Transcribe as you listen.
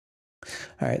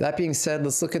All right, that being said,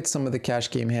 let's look at some of the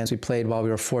cash game hands we played while we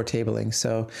were four tabling.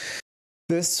 So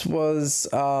this was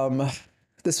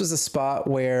a spot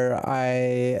where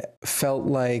I felt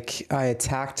like I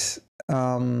attacked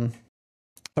a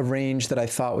range that I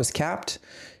thought was capped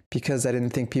because I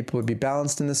didn't think people would be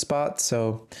balanced in this spot.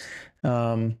 So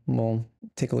we'll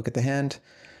take a look at the hand.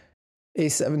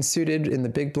 A7 suited in the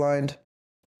big blind.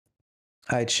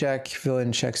 I check,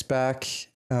 villain checks back,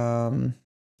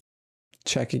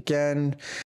 check again.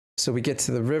 So we get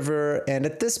to the river, and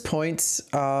at this point,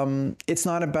 it's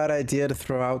not a bad idea to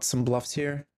throw out some bluffs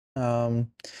here.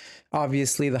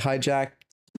 Obviously, the hijack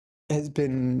has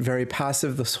been very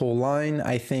passive this whole line.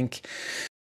 I think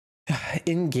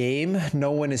in game,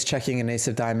 no one is checking an ace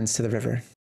of diamonds to the river.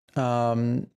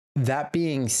 That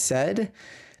being said,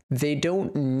 they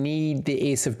don't need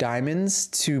the ace of diamonds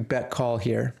to bet call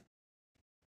here,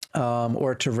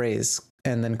 or to raise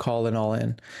and then call an all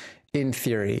in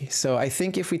theory. So I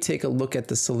think if we take a look at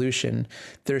the solution,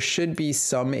 there should be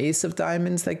some ace of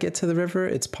diamonds that get to the river.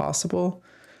 It's possible,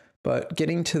 but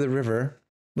getting to the river,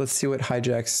 let's see what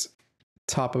hijack's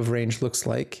top of range looks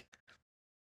like.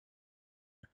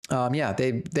 Yeah,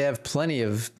 they have plenty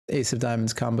of ace of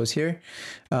diamonds combos here,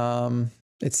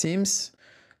 it seems.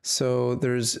 So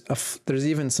there's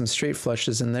even some straight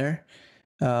flushes in there,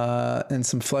 and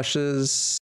some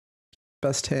flushes,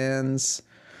 best hands.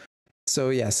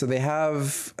 So yeah, so they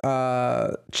have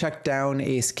check down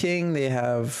ace king. They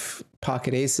have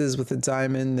pocket aces with a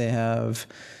diamond. They have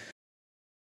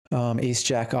ace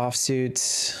jack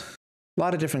offsuit. A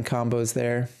lot of different combos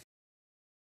there.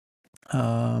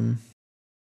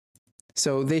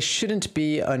 So they shouldn't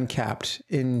be uncapped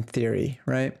in theory,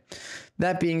 right?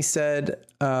 That being said,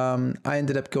 I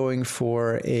ended up going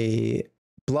for a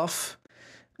bluff,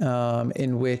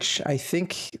 in which I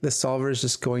think the solver is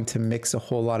just going to mix a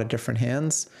whole lot of different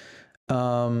hands.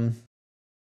 I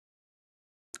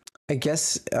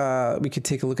guess we could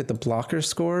take a look at the blocker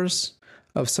scores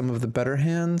of some of the better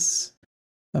hands.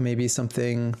 Maybe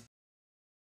something...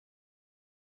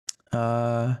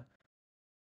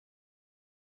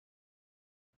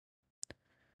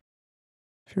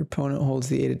 if your opponent holds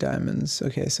the 8 of diamonds.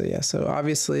 Okay, so yeah, so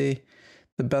obviously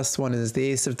the best one is the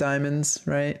ace of diamonds,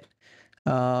 right?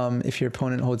 If your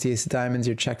opponent holds the ace of diamonds,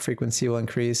 your check frequency will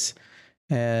increase.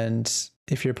 And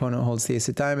if your opponent holds the ace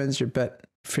of diamonds, your bet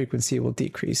frequency will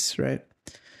decrease, right?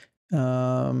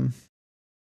 I'm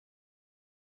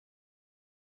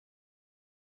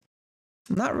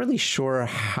not really sure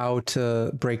how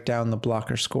to break down the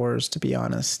blocker scores, to be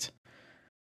honest.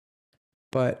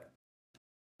 But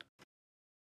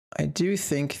I do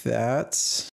think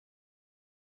that...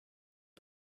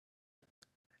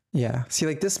 yeah, see,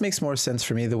 like this makes more sense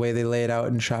for me, the way they lay it out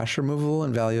in trash removal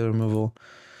and value removal.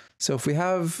 So if we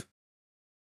have...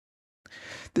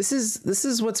 This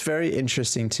is what's very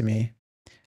interesting to me.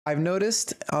 I've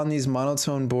noticed on these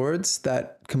monotone boards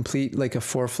that complete like a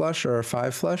 4 flush or a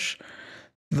 5 flush,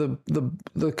 the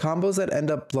combos that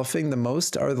end up bluffing the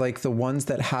most are like the ones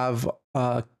that have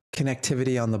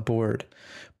connectivity on the board.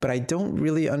 But I don't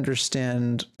really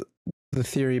understand the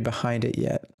theory behind it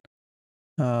yet.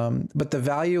 But the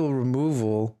value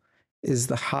removal is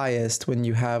the highest when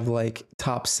you have like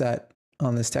top set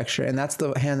on this texture. And that's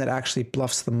the hand that actually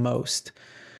bluffs the most,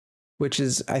 which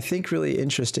is, I think, really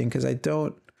interesting because I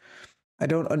don't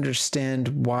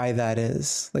understand why that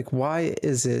is. Like, why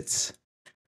is it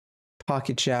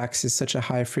pocket jacks is such a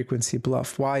high frequency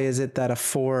bluff? Why is it that a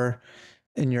 4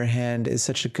 in your hand is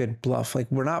such a good bluff?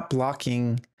 Like, we're not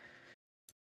blocking,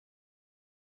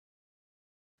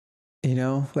 you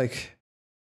know, like,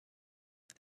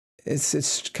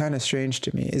 it's kind of strange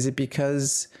to me. Is it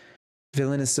because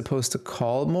villain is supposed to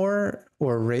call more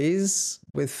or raise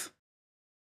with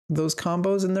those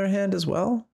combos in their hand as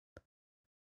well?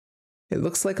 It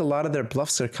looks like a lot of their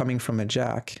bluffs are coming from a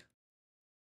jack.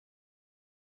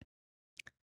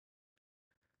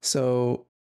 So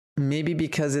maybe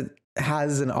because it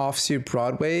has an offsuit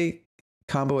Broadway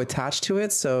combo attached to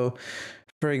it. So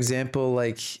for example,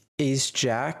 like ace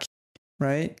jack,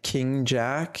 right? King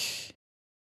jack,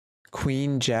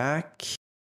 queen jack.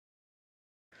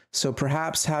 So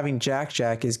perhaps having jack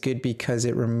jack is good because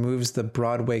it removes the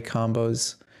Broadway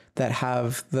combos that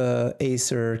have the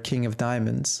ace or king of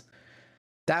diamonds.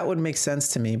 That would make sense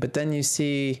to me. But then you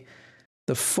see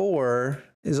the 4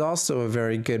 is also a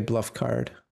very good bluff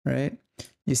card, right?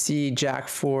 You see jack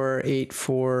 4, 8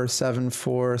 4, 7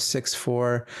 4, 6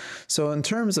 4. So in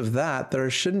terms of that, there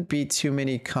shouldn't be too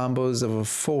many combos of a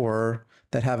 4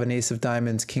 that have an ace of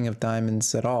diamonds, king of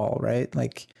diamonds at all, right?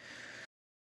 Like,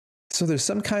 So there's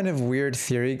some kind of weird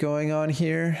theory going on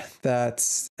here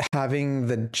that having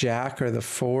the jack or the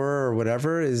four or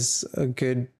whatever is a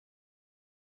good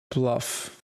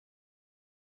bluff.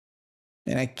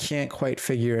 And I can't quite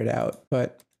figure it out,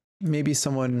 but maybe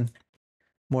someone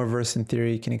more versed in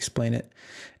theory can explain it.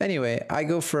 Anyway, I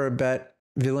go for a bet.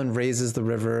 Villain raises the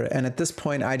river. And at this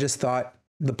point, I just thought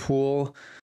the pool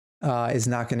is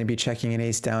not going to be checking an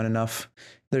ace down enough.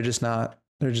 They're just not.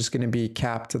 They're just going to be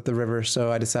capped at the river.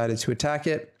 So I decided to attack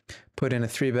it, put in a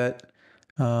 3-bet,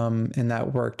 and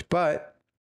that worked. But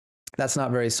that's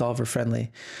not very solver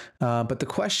friendly. But the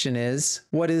question is,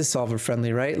 what is solver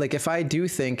friendly, right? Like if I do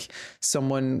think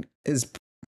someone is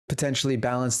potentially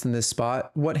balanced in this spot,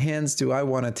 what hands do I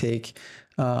want to take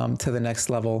to the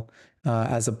next level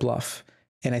as a bluff?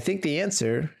 And I think the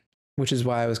answer, which is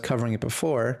why I was covering it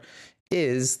before,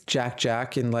 is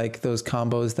Jack-Jack and like those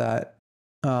combos that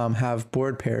have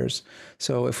board pairs.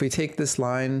 So if we take this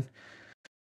line,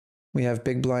 we have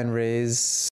big blind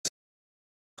raise,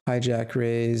 hijack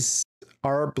raise.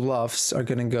 Our bluffs are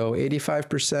going to go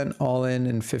 85% all in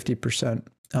and 50%.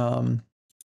 And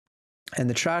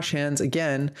the trash hands,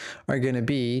 again, are going to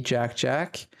be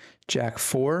Jack-Jack,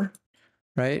 Jack-4,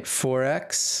 right?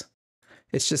 4x.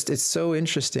 It's so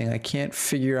interesting. I can't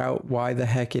figure out why the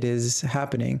heck it is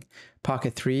happening.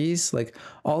 Pocket threes, like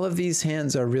all of these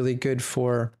hands are really good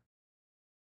for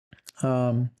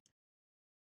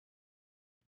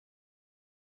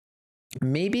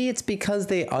maybe it's because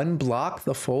they unblock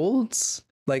the folds.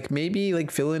 Like maybe like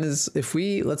villain is, if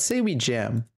we, let's say we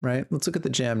jam, right? Let's look at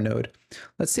the jam node.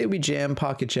 Let's say we jam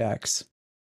pocket jacks.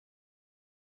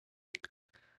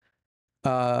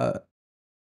 Pocket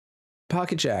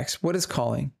jacks, what is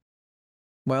calling?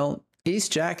 Well, ace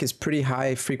jack is pretty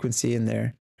high frequency in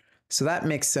there. So that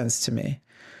makes sense to me.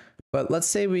 But let's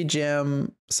say we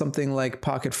jam something like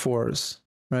pocket fours,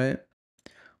 right?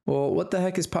 Well, what the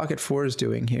heck is pocket fours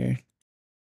doing here?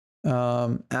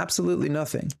 Absolutely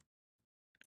nothing,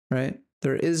 right?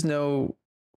 There is no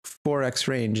 4x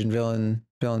range in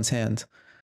villain's hand.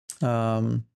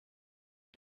 So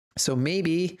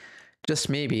maybe, just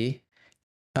maybe,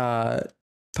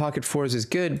 pocket fours is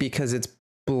good because it's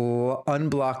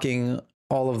unblocking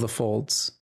all of the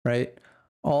folds, right?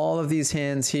 All of these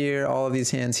hands here, all of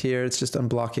these hands here, it's just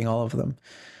unblocking all of them.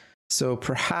 So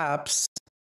perhaps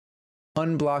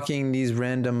unblocking these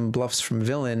random bluffs from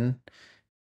villain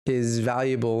is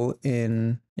valuable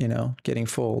in, you know, getting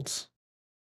folds.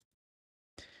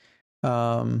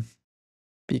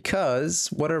 Because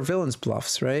what are villain's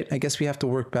bluffs, right? I guess we have to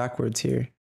work backwards here.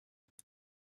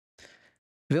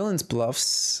 Villain's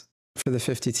bluffs for the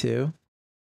 52.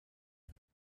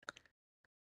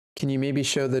 Can you maybe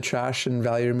show the trash and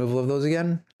value removal of those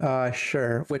again?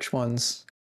 Sure. Which ones?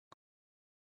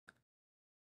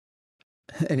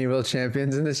 Any world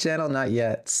champions in this channel? Not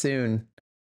yet. Soon.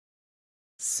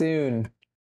 Soon.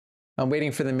 I'm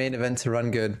waiting for the main event to run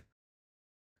good.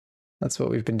 That's what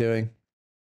we've been doing.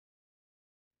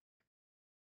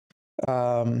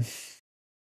 Trash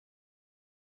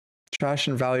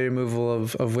and value removal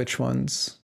of which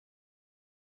ones?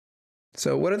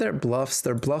 So what are their bluffs?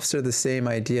 Their bluffs are the same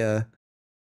idea.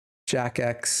 Jack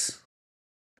X,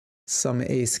 some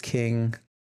ace king,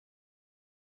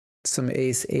 some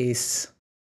ace ace.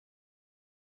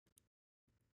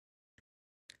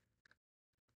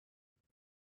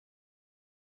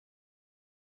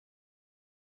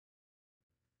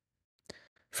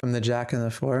 From the jack and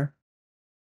the 4.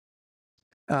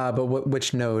 But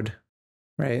which node,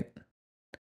 right?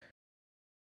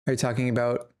 Are you talking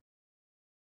about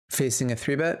facing a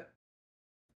 3-bet?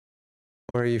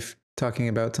 Or are you talking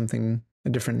about something, a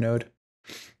different node?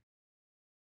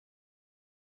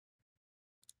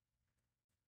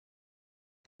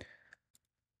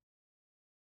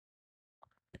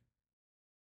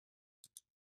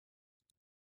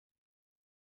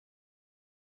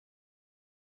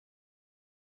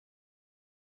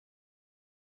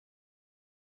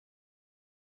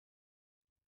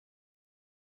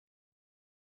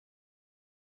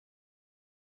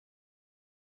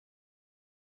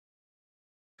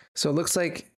 So it looks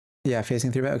like, yeah,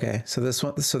 facing 3-bet. Okay, so this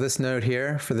one, so this node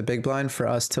here for the big blind for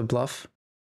us to bluff.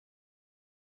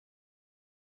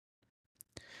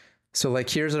 So like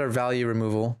here's our value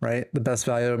removal, right? The best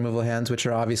value removal hands, which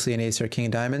are obviously an ace or king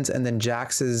of diamonds, and then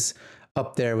jacks is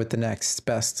up there with the next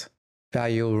best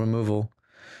value removal.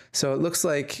 So it looks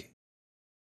like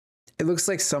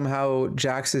somehow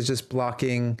jacks is just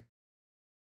blocking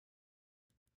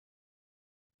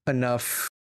enough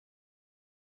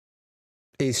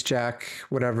ace jack,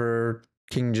 whatever,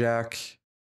 king jack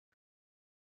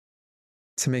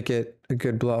to make it a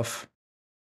good bluff.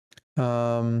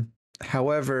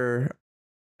 However,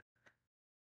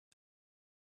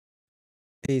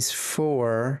 ace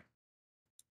 4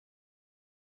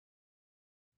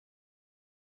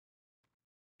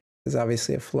 is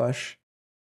obviously a flush.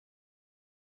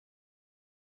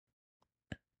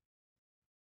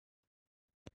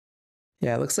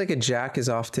 Yeah, it looks like a jack is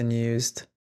often used.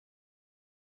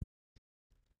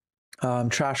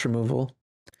 Trash removal,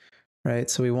 right?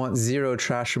 So we want 0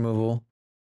 trash removal.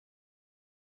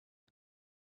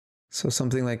 So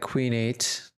something like queen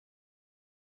 8.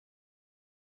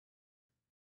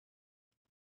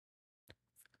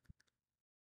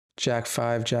 Jack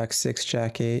 5, jack 6,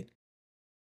 jack 8.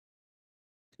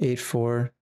 8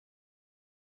 4.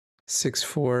 6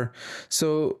 4.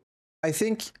 So I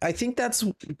think that's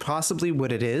possibly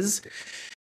what it is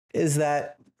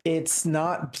that it's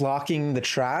not blocking the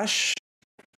trash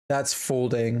that's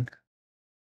folding.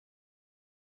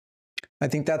 I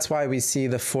think that's why we see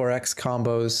the 4x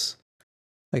combos,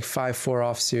 like 5-4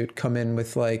 offsuit, come in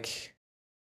with like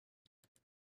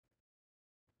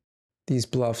these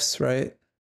bluffs, right?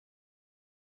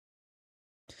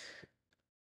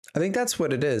 I think that's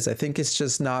what it is. I think it's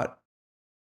just not,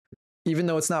 even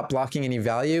though it's not blocking any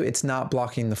value, it's not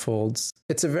blocking the folds.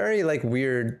 It's a very like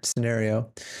weird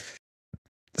scenario.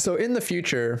 So in the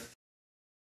future,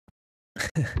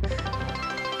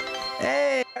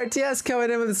 hey, RTS coming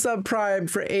in with a subprime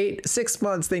for 6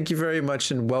 months. Thank you very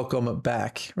much and welcome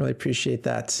back. Really appreciate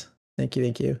that. Thank you,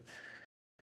 thank you.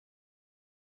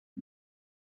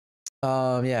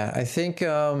 Yeah, I think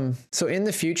so in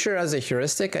the future as a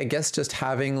heuristic, I guess just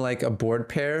having like a board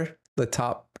pair, the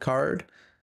top card,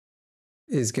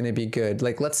 is going to be good.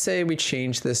 Like let's say we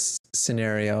change this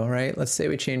scenario, right? Let's say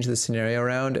we change the scenario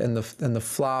around and the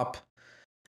flop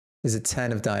is a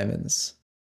 10 of diamonds.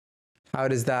 How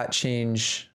does that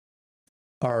change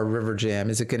our river jam?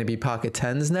 Is it going to be pocket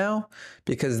 10s now?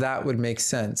 Because that would make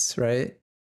sense, right?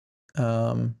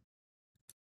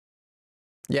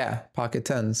 Yeah, pocket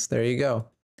 10s. There you go.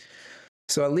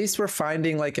 So at least we're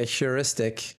finding like a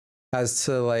heuristic as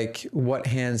to like what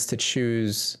hands to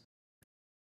choose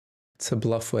to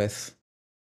bluff with.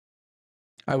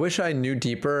 I wish I knew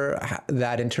deeper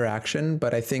that interaction,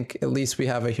 but I think at least we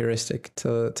have a heuristic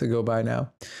to go by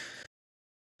now.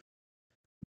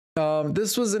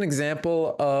 This was an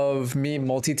example of me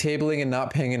multi-tabling and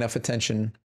not paying enough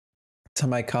attention to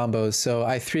my combos. So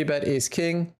I 3-bet ace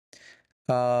king,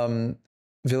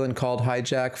 villain called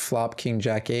hijack, flop king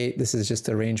jack 8. This is just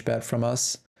a range bet from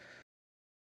us.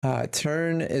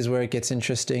 Turn is where it gets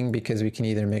interesting because we can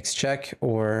either mix check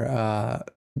or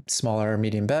smaller or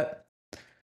medium bet.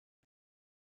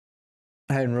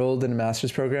 I enrolled in a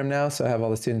master's program now, so I have all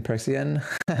the student perks again.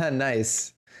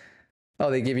 Nice. Oh,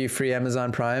 they give you free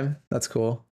Amazon Prime? That's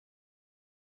cool.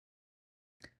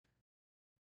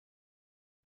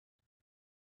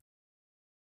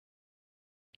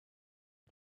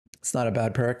 It's not a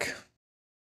bad perk.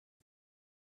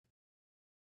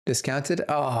 Discounted?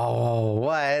 Oh,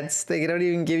 what? They don't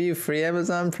even give you free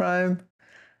Amazon Prime?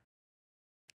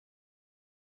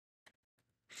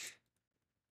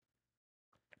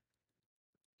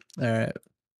 All right.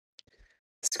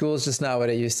 School is just not what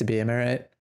it used to be, am I right?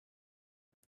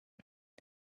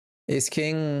 Ace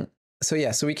king. So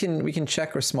yeah, so we can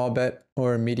check or small bet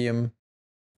or medium.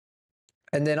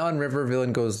 And then on river,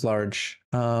 villain goes large.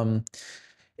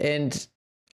 And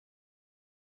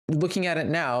looking at it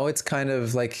now, it's kind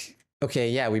of like, okay,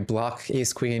 yeah, we block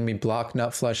ace queen, we block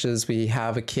nut flushes, we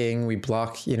have a king, we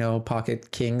block, you know,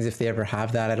 pocket kings if they ever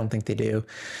have that. I don't think they do,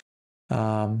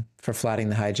 for flatting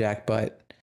the hijack, but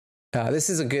this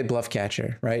is a good bluff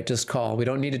catcher, right? Just call. We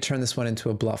don't need to turn this one into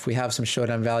a bluff. We have some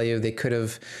showdown value. They could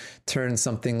have turned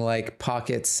something like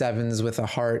pocket 7s with a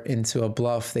heart into a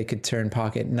bluff. They could turn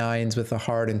pocket 9s with a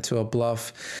heart into a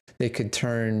bluff. They could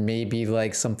turn maybe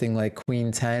like something like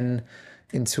queen 10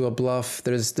 into a bluff.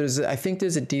 I think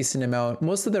there's a decent amount.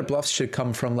 Most of their bluffs should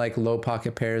come from like low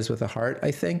pocket pairs with a heart,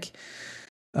 I think.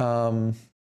 But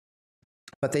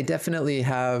they definitely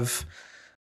have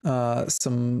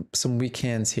some weak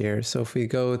hands here. So if we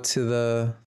go to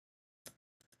the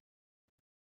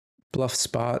bluff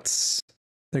spots,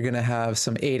 they're going to have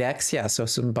some 8x. Yeah, so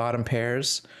some bottom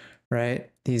pairs, right?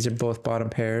 These are both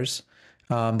bottom pairs.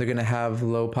 They're going to have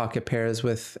low pocket pairs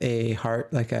with a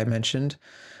heart, like I mentioned.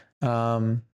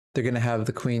 They're going to have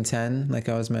the queen 10, like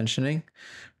I was mentioning,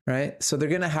 right? So they're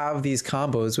going to have these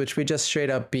combos, which we just straight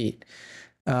up beat.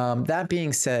 That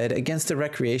being said, against a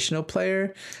recreational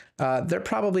player, they're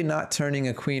probably not turning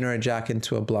a queen or a jack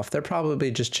into a bluff. They're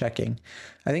probably just checking.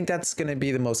 I think that's going to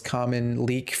be the most common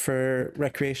leak for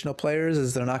recreational players,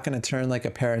 is they're not going to turn like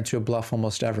a pair into a bluff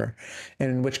almost ever.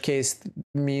 In which case,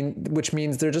 which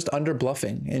means they're just under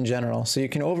bluffing in general. So you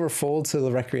can overfold to the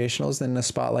recreationals in a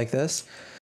spot like this.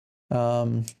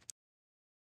 That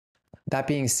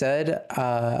being said,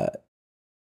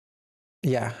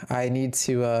 yeah, I need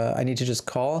to just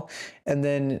call, and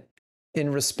then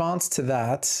in response to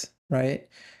that, right,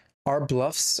 our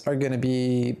bluffs are going to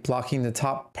be blocking the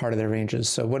top part of their ranges.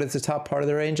 So what is the top part of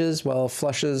the ranges? Well,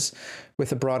 flushes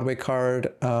with a Broadway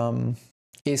card,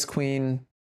 ace queen,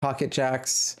 pocket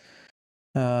jacks,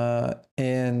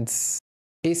 and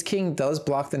ace king does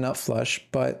block the nut flush,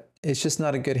 but it's just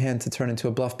not a good hand to turn into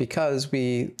a bluff because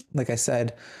we, like I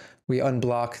said, we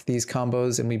unblock these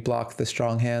combos and we block the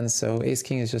strong hands. So ace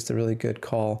king is just a really good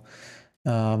call.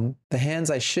 The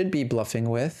hands I should be bluffing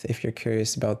with, if you're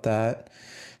curious about that,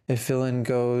 if villain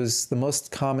goes, the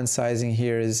most common sizing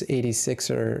here is 86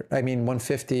 or, I mean,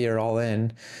 150 or all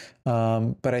in.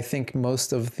 But I think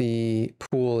most of the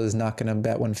pool is not going to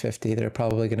bet 150. They're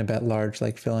probably going to bet large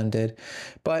like villain did.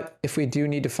 But if we do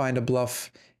need to find a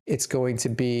bluff, it's going to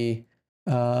be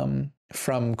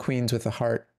from queens with a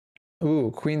heart.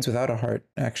 Ooh, queens without a heart,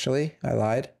 actually. I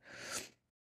lied.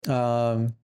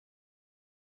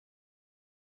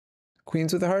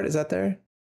 Queens with a heart, is that there?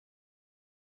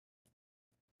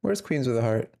 Where's queens with a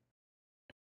heart?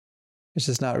 It's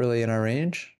just not really in our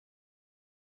range.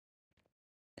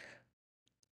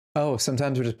 Oh,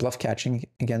 sometimes we're just bluff catching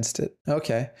against it.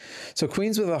 Okay. So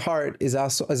queens with a heart is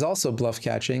also bluff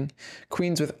catching.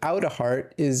 Queens without a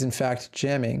heart is in fact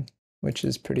jamming, which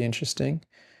is pretty interesting.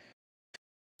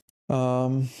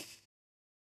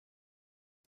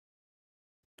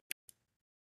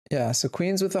 Yeah, so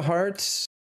queens with a heart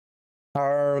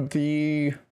are or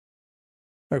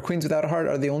queens without a heart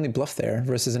are the only bluff there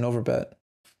versus an overbet.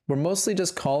 We're mostly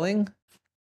just calling,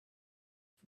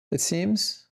 it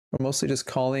seems. We're mostly just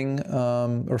calling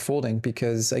or folding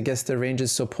because I guess the range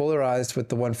is so polarized with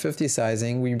the 150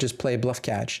 sizing, we just play bluff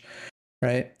catch,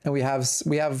 right? And we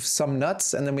have some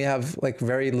nuts and then we have like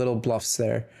very little bluffs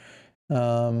there.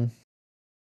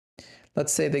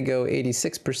 Let's say they go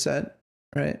 86%,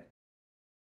 right?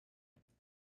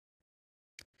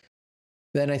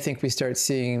 Then I think we start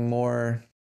seeing more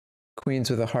queens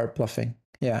with a heart bluffing.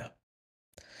 Yeah.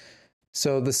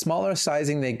 So the smaller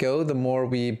sizing they go, the more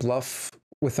we bluff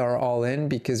with our all in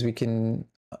because we can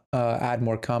add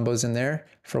more combos in there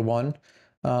for one.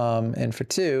 And for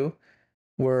two,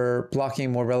 we're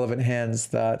blocking more relevant hands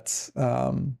that,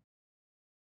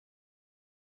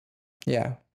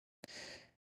 yeah,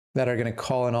 that are going to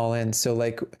call an all in. So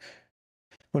like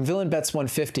when villain bets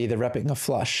 150, they're repping a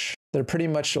flush. They're pretty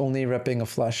much only repping a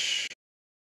flush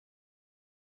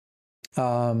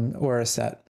or a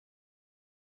set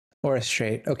or a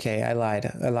straight. Okay, I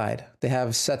lied. They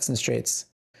have sets and straights,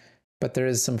 but there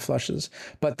is some flushes.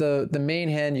 But the main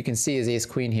hand you can see is ace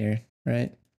queen here,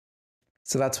 right?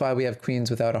 So that's why we have queens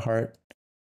without a heart.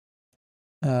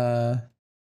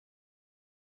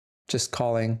 Just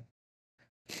calling.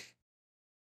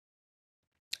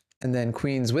 And then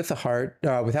queens with a heart,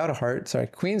 without a heart, sorry,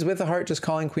 queens with a heart, just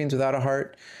calling, queens without a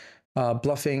heart,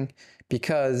 bluffing,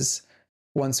 because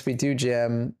once we do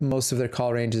jam, most of their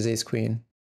call range is ace queen,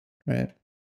 right?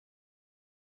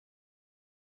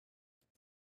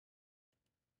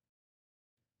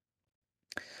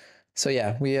 So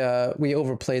yeah, we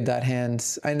overplayed that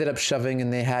hand. I ended up shoving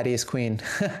and they had ace queen.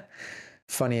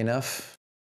 Funny enough.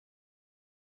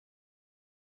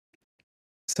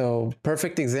 So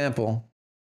perfect example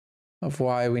of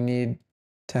why we need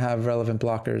to have relevant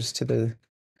blockers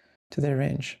to their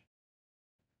range.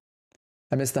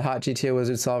 I missed the hot GTO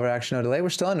Wizard solver action no delay. We're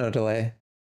still on no delay.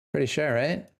 Pretty sure,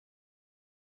 right?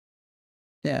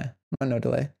 Yeah, on no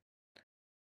delay.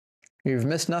 You've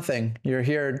missed nothing. You're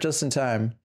here just in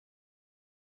time.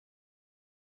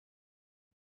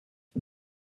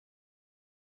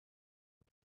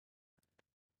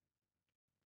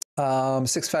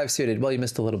 6-5 suited. Well, you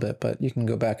missed a little bit, but you can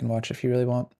go back and watch if you really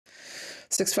want.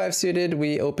 6-5 suited,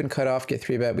 we open cutoff, get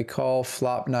 3-bet, we call,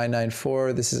 flop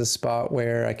 9-9-4. This is a spot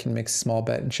where I can mix small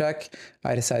bet and check.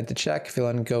 I decide to check.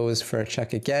 Villain goes for a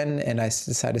check again, and I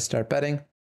decide to start betting.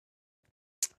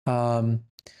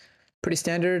 Pretty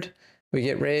standard. We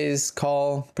get raise,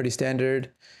 call, pretty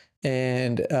standard,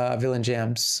 and villain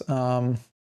jams.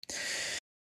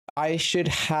 I should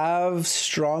have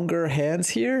stronger hands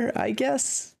here, I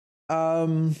guess.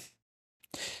 Villain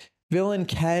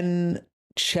can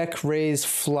check raise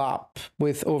flop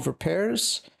with over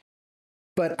pairs,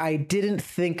 but I didn't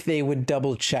think they would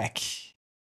double check.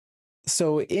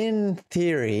 So in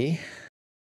theory,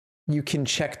 you can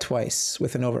check twice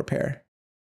with an overpair,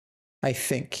 I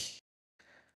think.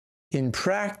 In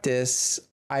practice,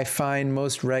 I find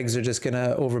most regs are just going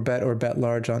to overbet or bet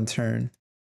large on turn.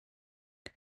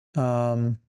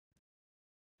 When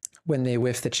they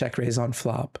whiff the check raise on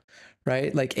flop,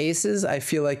 right? Like aces, I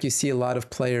feel like you see a lot of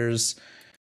players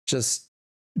just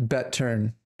bet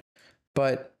turn.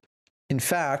 But in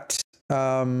fact,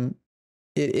 it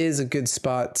is a good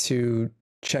spot to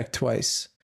check twice,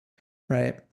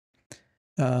 right?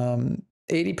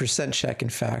 80% check, in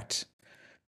fact.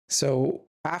 So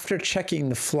after checking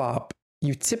the flop,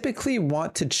 you typically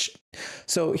want to.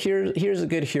 So here's a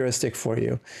good heuristic for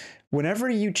you. Whenever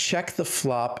you check the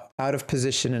flop out of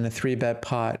position in a 3-bet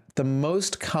pot, the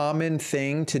most common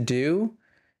thing to do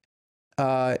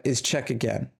is check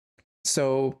again.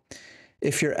 So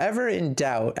if you're ever in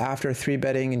doubt after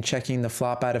 3-betting and checking the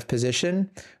flop out of position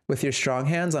with your strong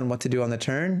hands on what to do on the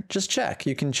turn, just check.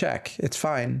 You can check. It's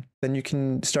fine. Then you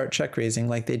can start check raising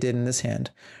like they did in this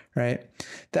hand, right?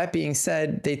 That being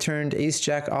said, they turned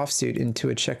ace-jack offsuit into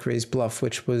a check raise bluff,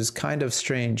 which was kind of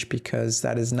strange because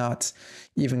that is not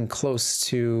even close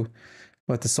to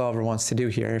what the solver wants to do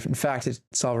here. In fact, the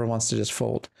solver wants to just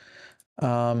fold.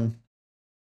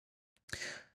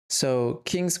 So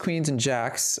kings, queens, and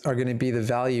jacks are going to be the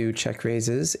value check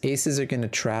raises. Aces are going to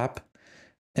trap.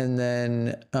 And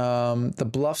then the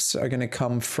bluffs are going to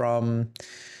come from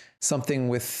something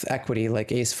with equity,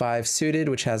 like ace-5 suited,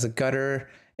 which has a gutter,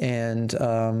 and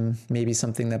maybe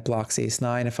something that blocks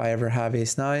ace-9 if I ever have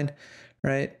ace-9,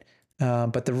 right?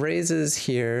 But the raises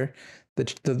here,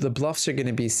 the bluffs are going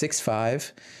to be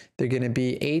 6-5. They're going to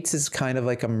be eights is kind of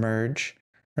like a merge,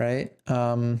 right?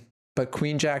 But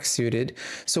queen jack suited.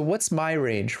 So what's my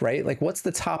range, right? Like what's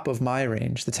the top of my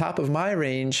range? The top of my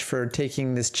range for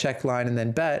taking this check line and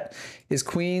then bet is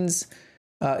queens,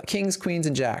 kings, queens,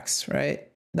 and jacks, right?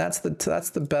 That's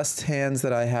the best hands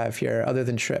that I have here other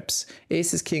than trips.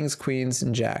 Aces, kings, queens,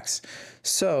 and jacks.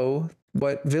 So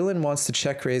what villain wants to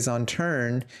check raise on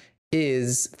turn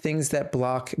is things that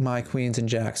block my queens and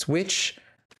jacks, which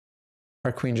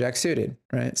are queen jack suited,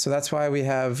 right? So that's why we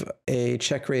have a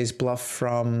check raise bluff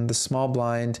from the small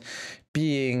blind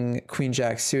being queen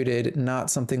jack suited, not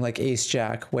something like ace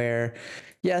jack, where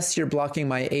yes, you're blocking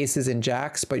my aces and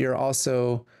jacks, but you're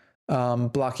also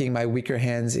blocking my weaker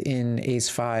hands in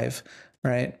ace-5,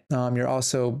 right? You're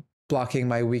also blocking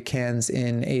my weak hands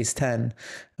in ace-10,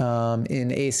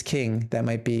 in ace-king, that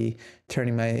might be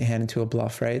turning my hand into a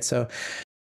bluff, right? So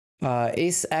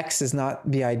ace X is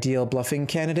not the ideal bluffing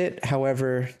candidate.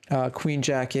 However, queen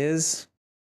jack is.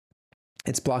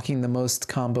 It's blocking the most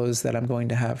combos that I'm going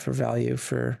to have for value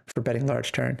for betting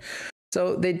large turn.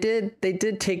 So they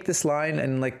did take this line,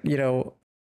 and like, you know,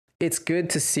 it's good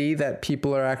to see that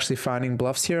people are actually finding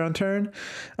bluffs here on turn.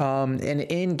 And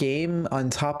in game, on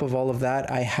top of all of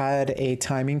that, I had a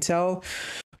timing tell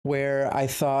where I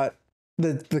thought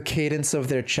the cadence of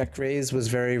their check raise was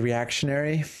very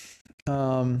reactionary.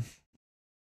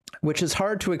 Which is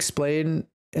hard to explain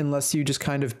unless you just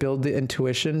kind of build the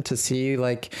intuition to see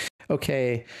like,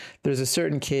 okay, there's a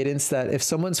certain cadence that if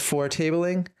someone's four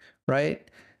tabling, right?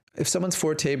 If someone's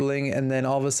four tabling and then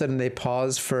all of a sudden they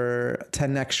pause for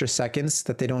 10 extra seconds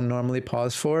that they don't normally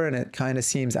pause for, and it kind of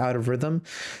seems out of rhythm,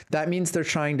 that means they're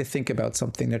trying to think about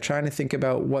something. They're trying to think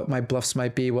about what my bluffs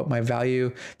might be, what my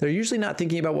value. They're usually not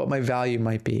thinking about what my value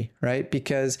might be, right?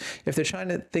 Because if they're trying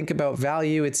to think about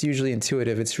value, it's usually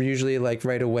intuitive. It's usually like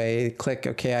right away, click,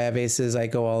 okay, I have aces, I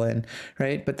go all in,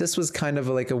 right? But this was kind of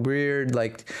like a weird,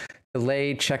 like,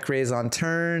 delay check raise on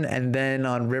turn, and then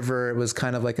on river it was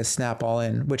kind of like a snap all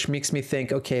in, which makes me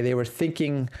think, okay, they were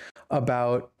thinking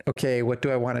about, okay, what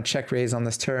do I want to check raise on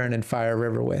this turn and fire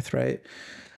river with, right?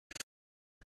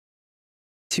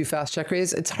 Too fast check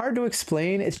raise, it's hard to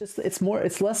explain.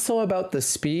 It's less so about the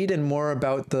speed and more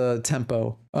about the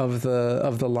tempo of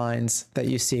the lines that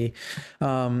you see.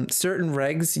 Certain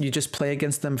regs, you just play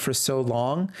against them for so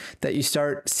long that you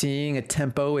start seeing a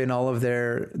tempo in all of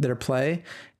their play.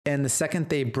 And the second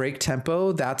they break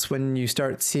tempo, that's when you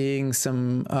start seeing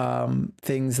some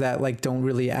things that like don't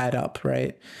really add up,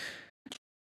 right?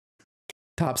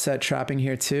 Top set trapping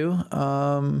here too.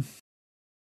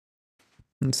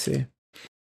 Let's see.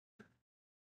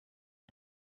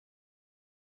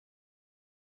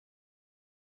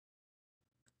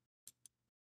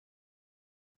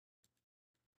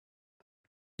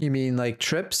 You mean like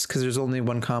trips? Because there's only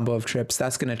one combo of trips.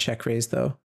 That's going to check raise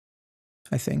though,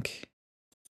 I think.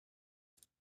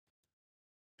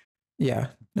 Yeah,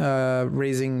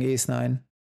 raising ace-9.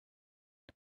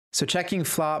 So checking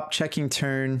flop, checking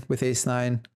turn with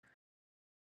ace-9,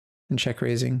 and check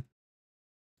raising.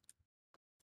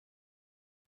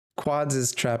 Quads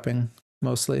is trapping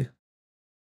mostly.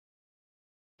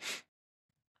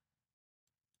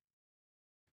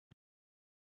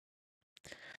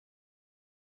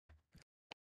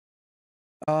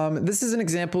 This is an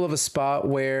example of a spot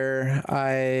where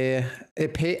I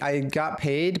got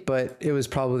paid, but it was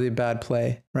probably a bad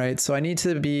play, right? So I need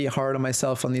to be hard on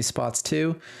myself on these spots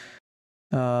too.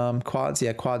 Quads,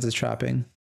 yeah, quads is trapping.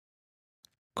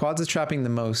 Quads is trapping the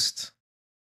most,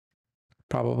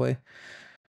 probably.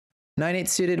 9-8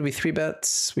 suited, we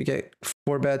 3-bets, we get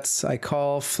 4-bets. I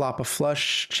call, flop a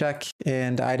flush, check,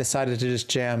 and I decided to just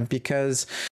jam because,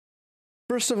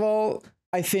 first of all,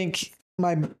 I think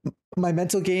my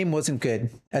mental game wasn't good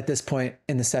at this point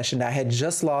in the session. I had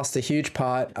just lost a huge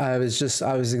pot. I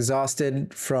was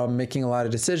exhausted from making a lot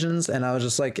of decisions, and I was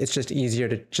just like, it's just easier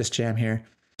to just jam here.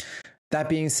 That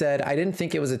being said, I didn't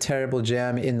think it was a terrible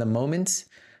jam in the moment.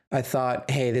 I thought,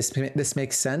 hey, this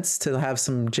makes sense to have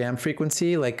some jam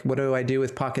frequency. Like, what do I do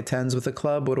with pocket tens with a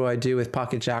club? What do I do with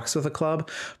pocket jacks with a club?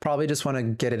 Probably just want to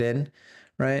get it in,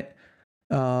 right?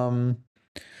 So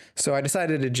I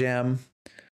decided to jam,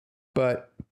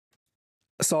 but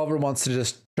solver wants to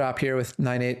just drop here with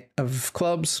 9-8 of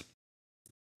clubs.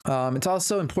 It's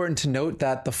also important to note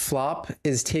that the flop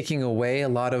is taking away a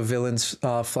lot of villains'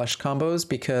 flush combos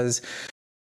because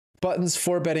Button's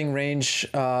 4-betting range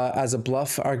as a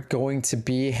bluff are going to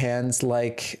be hands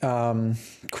like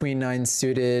Queen 9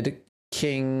 suited,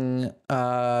 King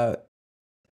 9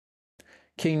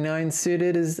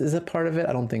 suited is a part of it.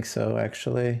 I don't think so,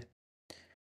 actually.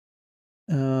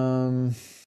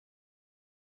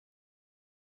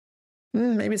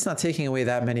 Maybe it's not taking away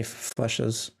that many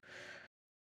flushes.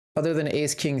 Other than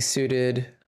Ace King suited,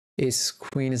 Ace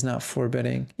Queen is not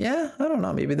 4-betting. Yeah, I don't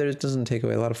know. Maybe there doesn't take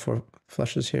away a lot of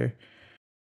flushes here.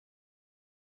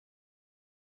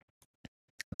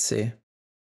 Let's see.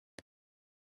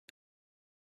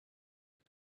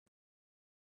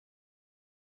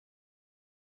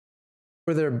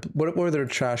 What were their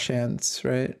trash hands,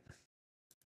 right?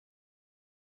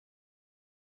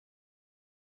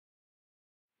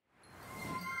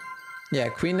 Yeah,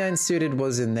 Queen 9 suited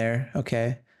was in there.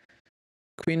 Okay.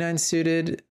 Queen 9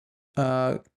 suited,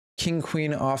 King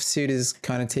Queen offsuit is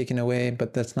kind of taken away,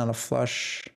 but that's not a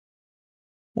flush.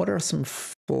 What are some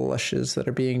flushes that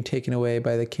are being taken away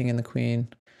by the King and the Queen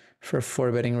for a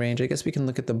 4-betting range? I guess we can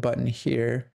look at the button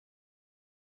here.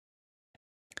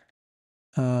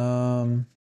 So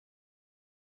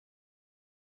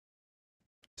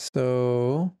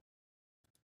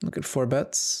look at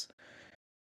 4-bets.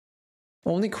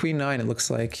 Only Queen 9, it looks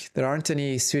like. There aren't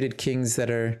any suited kings that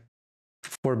are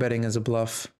 4-betting as a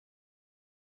bluff.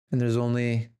 And there's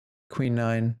only Queen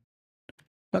 9.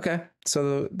 Okay,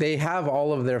 so they have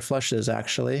all of their flushes,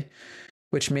 actually,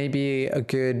 which may be a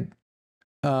good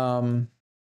argument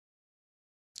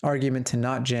to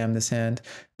not jam this hand.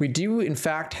 We do, in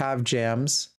fact, have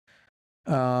jams,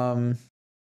 but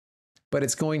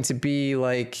it's going to be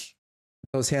like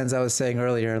those hands I was saying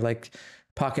earlier, like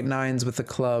pocket 9s with a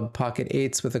club, pocket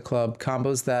 8s with a club,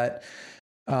 combos that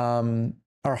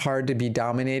are hard to be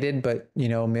dominated, but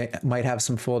might have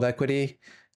some fold equity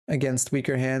against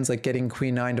weaker hands. Like getting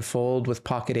Queen 9 to fold with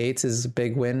pocket 8s is a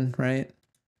big win, right?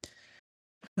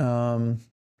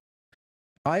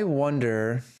 I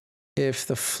wonder if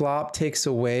the flop takes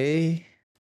away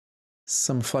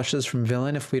some flushes from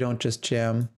villain if we don't just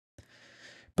jam.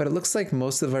 But it looks like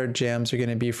most of our jams are going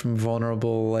to be from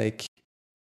vulnerable, like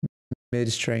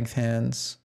mid-strength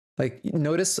hands. Like,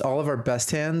 notice all of our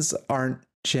best hands aren't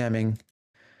jamming.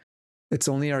 It's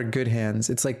only our good hands.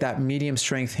 It's like that medium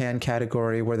strength hand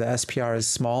category where the SPR is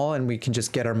small and we can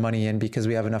just get our money in because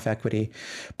we have enough equity.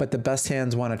 But the best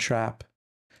hands want to trap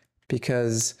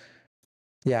because,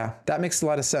 yeah, that makes a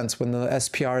lot of sense. When the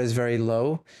SPR is very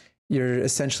low, you're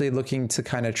essentially looking to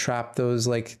kind of trap those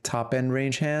like top end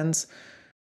range hands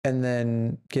and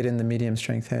then get in the medium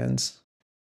strength hands.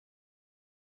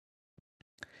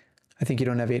 I think you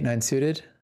don't have 8-9 suited.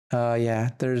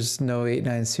 Yeah, there's no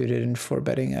 8-9 suited in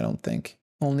 4-betting, I don't think.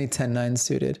 Only 10-9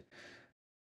 suited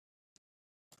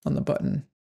on the button.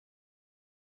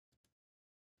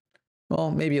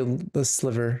 Well, maybe a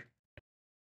sliver,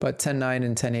 but 10-9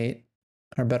 and 10-8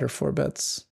 are better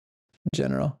 4-bets in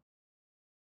general.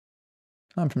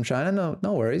 I'm from China,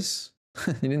 no worries.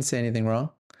 You didn't say anything wrong.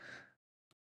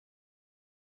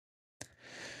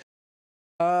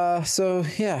 So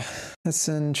yeah, that's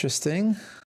an interesting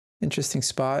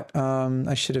spot.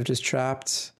 I should have just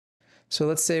trapped. So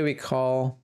let's say we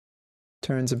call,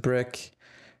 turns a brick.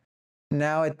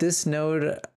 Now at this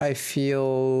node, I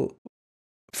feel,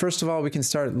 first of all, we can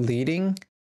start leading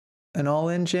an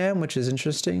all-in jam, which is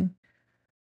interesting.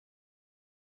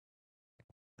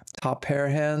 top pair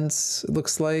hands, it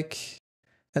looks like.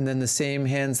 And then the same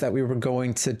hands that we were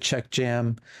going to check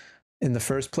jam in the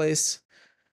first place,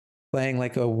 playing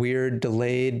like a weird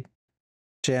delayed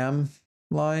jam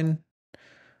line.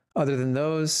 Other than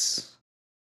those,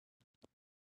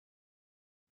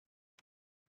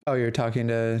 oh, you're talking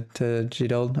to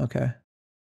G-Dold? Okay.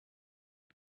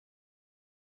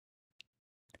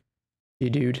 You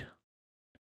dude.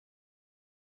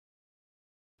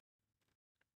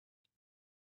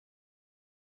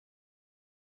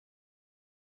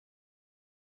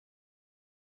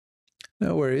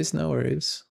 No worries, no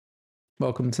worries.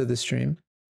 Welcome to the stream.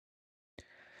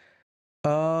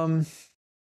 So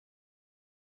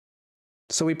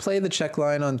we play the check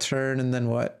line on turn and then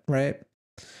what, right?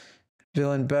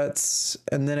 Villain bets,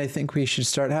 and then I think we should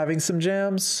start having some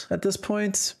jams at this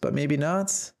point, but maybe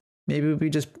not. Maybe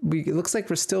it looks like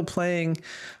we're still playing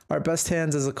our best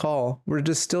hands as a call. We're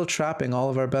just still trapping all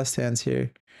of our best hands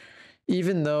here.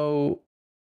 Even though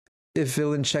if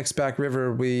villain checks back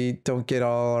river, we don't get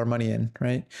all our money in,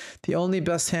 right? The only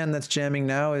best hand that's jamming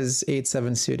now is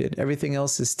 8-7 suited. Everything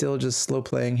else is still just slow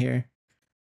playing here.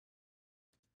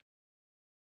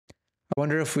 I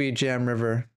wonder if we jam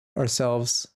river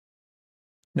ourselves.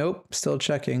 Nope, still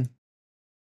checking.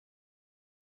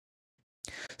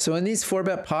 So in these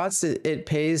 4-bet pots, it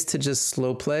pays to just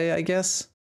slow play, I guess,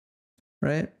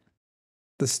 right?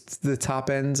 The top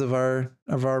ends of our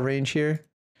range here.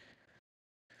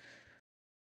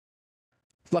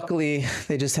 Luckily,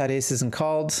 they just had aces and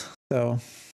called, so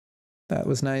that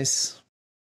was nice.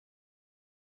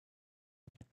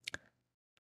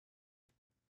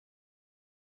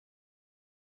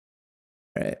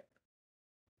 All right.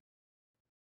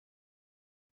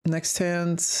 Next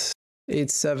hand,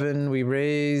 8-7, we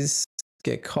raise,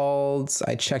 get called.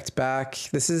 I checked back.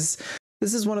 This is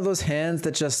one of those hands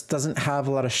that just doesn't have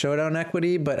a lot of showdown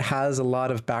equity, but has a lot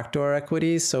of backdoor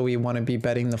equity, so we want to be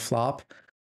betting the flop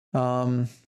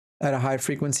at a high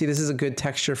frequency. This is a good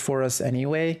texture for us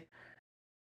anyway.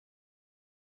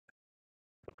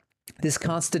 This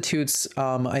constitutes,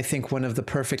 I think, one of the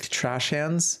perfect trash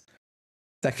hands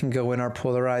that can go in our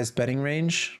polarized betting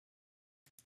range.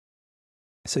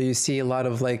 So you see a lot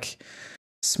of like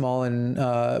small and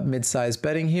mid-sized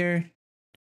betting here.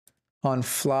 On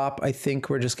flop, I think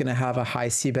we're just going to have a high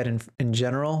c-bet in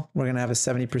general. We're going to have a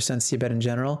 70% c-bet in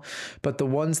general. But the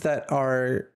ones that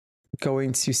are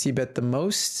going to c-bet the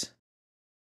most,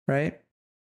 right?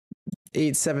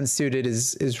 8-7 suited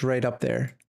is right up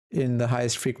there in the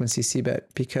highest frequency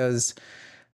c-bet because,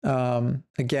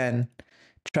 again,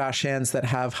 trash hands that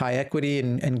have high equity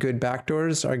and good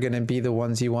backdoors are going to be the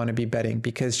ones you want to be betting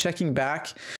because checking back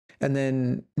and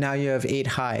then now you have 8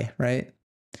 high, right?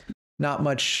 Not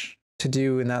much to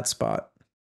do in that spot.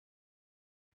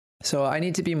 So I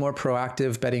need to be more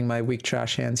proactive betting my weak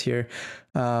trash hands here.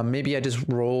 Maybe I just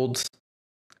rolled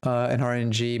an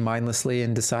RNG mindlessly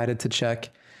and decided to check.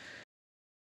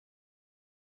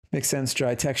 Makes sense,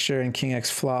 dry texture and King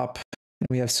X flop.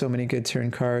 We have so many good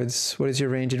turn cards. What is your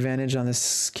range advantage on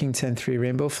this King 10-3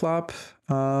 rainbow flop?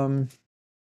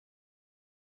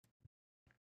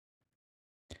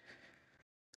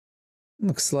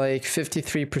 Looks like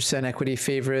 53% equity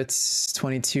favorites,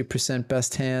 22%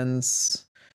 best hands,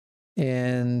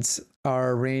 and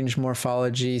our range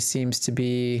morphology seems to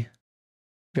be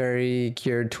very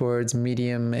geared towards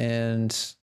medium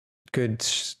and good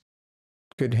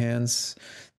hands.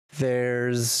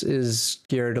 Theirs is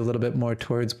geared a little bit more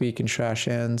towards weak and trash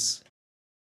hands.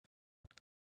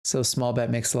 So small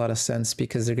bet makes a lot of sense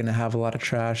because they're going to have a lot of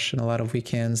trash and a lot of weak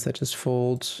hands that just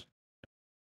fold.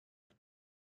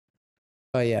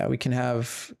 But yeah, we can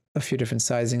have a few different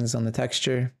sizings on the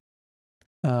texture,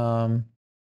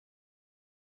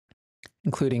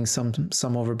 including some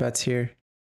overbets here.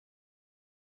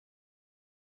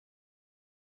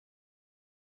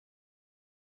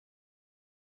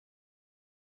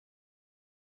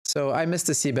 So I missed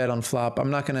a c-bet on flop.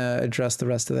 I'm not going to address the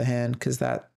rest of the hand because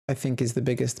that, I think, is the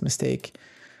biggest mistake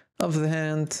of the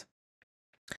hand.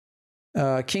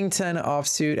 King 10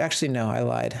 offsuit. Actually, no, I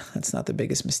lied. That's not the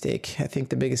biggest mistake. I think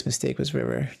the biggest mistake was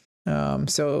river.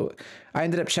 So I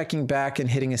ended up checking back and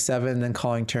hitting a 7, then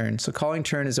calling turn. So calling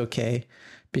turn is okay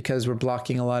because we're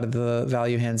blocking a lot of the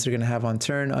value hands they're going to have on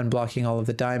turn, unblocking all of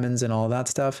the diamonds and all that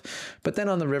stuff. But then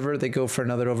on the river, they go for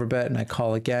another overbet and I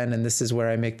call again. And this is where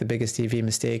I make the biggest EV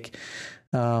mistake.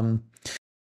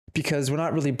 Because we're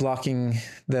not really blocking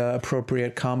the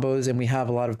appropriate combos and we have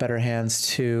a lot of better hands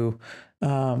to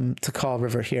call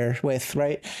river here with,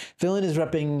 right? Villain is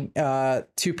repping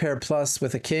 2 pair plus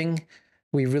with a king.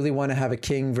 We really want to have a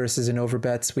king versus an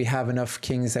overbets. We have enough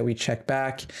kings that we check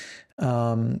back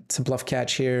to bluff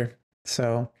catch here.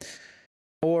 So,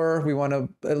 or we want to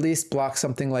at least block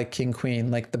something like king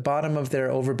queen. Like the bottom of their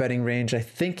overbetting range, I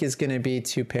think, is going to be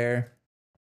 2-pair.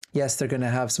 Yes, they're going to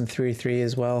have some 3-3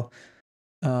 as well.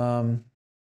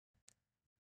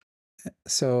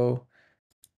 So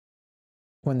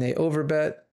when they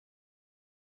overbet,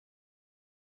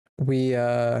 we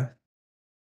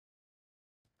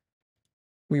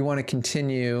want to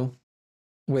continue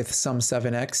with some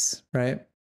 7x, right?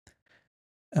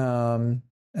 And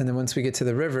then once we get to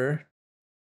the river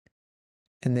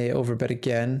and they overbet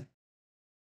again,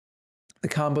 the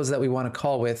combos that we want to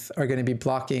call with are going to be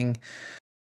blocking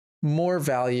more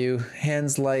value.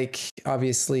 Hands like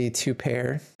obviously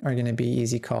 2-pair are going to be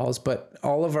easy calls, but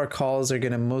all of our calls are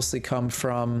going to mostly come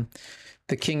from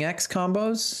the king X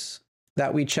combos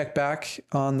that we check back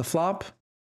on the flop,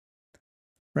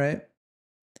 right?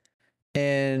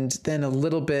 And then a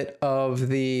little bit of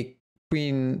the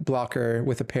queen blocker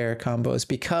with a pair combos,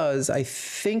 because I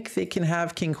think they can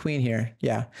have king queen here.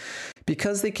 Yeah,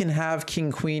 because they can have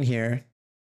king queen here,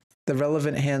 the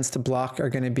relevant hands to block are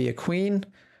going to be a queen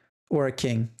or a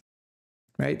king,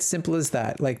 right? Simple as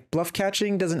that. Like bluff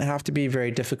catching doesn't have to be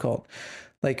very difficult.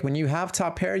 Like when you have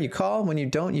top pair, you call. When you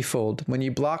don't, you fold. When you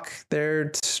block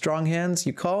their strong hands,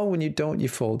 you call. When you don't, you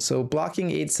fold. So blocking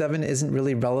 8-7 isn't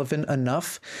really relevant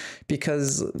enough,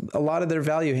 because a lot of their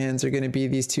value hands are going to be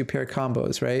these 2-pair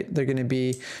combos, right? They're going to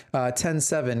be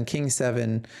 10-7,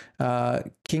 king-7,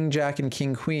 king-jack and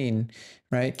king-queen,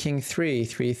 right? King-3,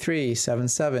 3-3,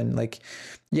 7-7. Like,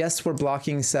 yes, we're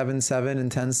blocking 7-7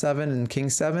 and 10-7 and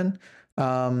king-7.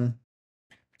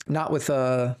 Not with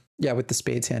with the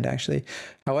spades hand, actually.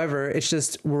 However, it's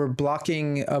just we're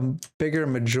blocking a bigger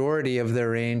majority of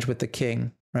their range with the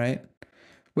king, right?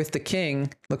 With the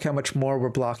king, look how much more we're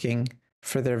blocking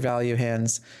for their value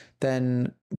hands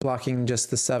than blocking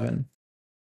just the 7,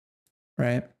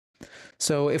 right?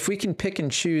 So if we can pick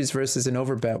and choose versus an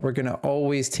overbet, we're going to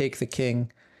always take the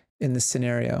king in this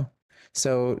scenario.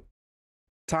 So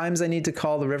times I need to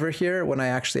call the river here when I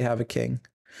actually have a king.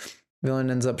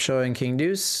 Villain ends up showing king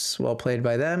deuce, well played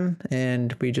by them,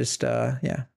 and we just,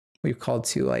 we've called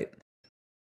too light.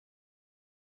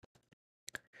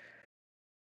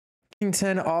 King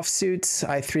 10 offsuit,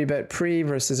 I 3-bet pre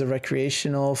versus a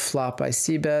recreational. Flop, I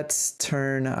c-bet.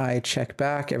 Turn, I check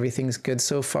back. Everything's good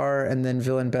so far. And then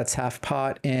villain bets half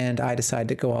pot, and I decide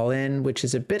to go all in, which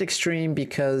is a bit extreme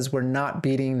because we're not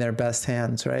beating their best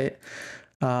hands, right?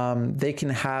 They can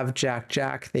have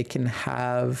jack-jack. They can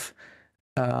have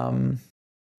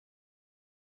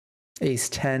ace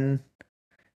 10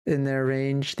 in their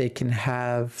range. They can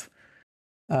have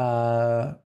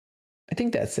I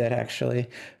think that's it, actually.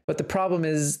 But the problem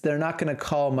is they're not going to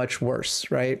call much worse,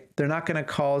 right? They're not going to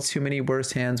call too many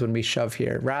worse hands when we shove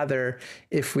here. Rather,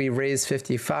 if we raise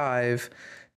 55,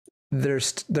 they're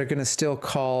going to still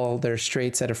call their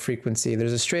straights at a frequency.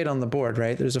 There's a straight on the board,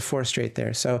 right? There's a 4 straight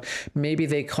there. So maybe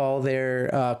they call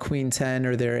their queen 10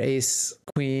 or their ace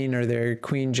queen or their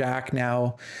queen jack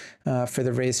now for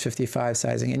the raise 55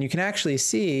 sizing. And you can actually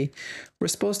see we're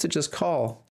supposed to just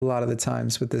call a lot of the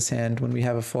times with this hand when we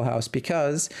have a full house,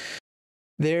 because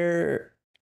their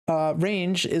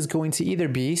range is going to either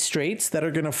be straights that are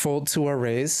going to fold to our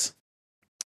raise,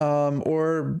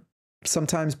 or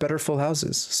sometimes better full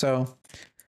houses. So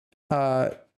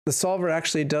the solver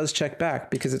actually does check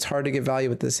back because it's hard to get value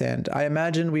with this hand. I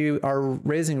imagine our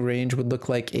raising range would look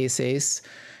like ace ace,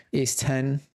 ace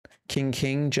 10, king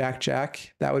king, jack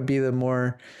jack. That would be the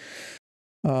more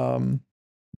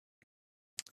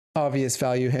obvious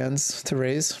value hands to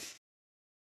raise.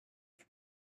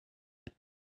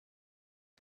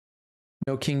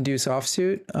 No king deuce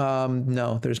offsuit.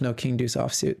 No, there's no king deuce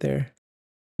offsuit there.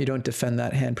 You don't defend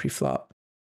that hand pre-flop.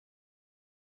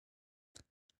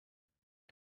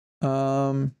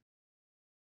 So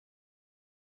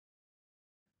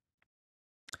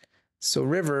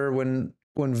river, when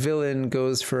villain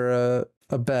goes for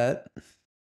a bet,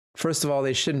 first of all,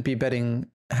 they shouldn't be betting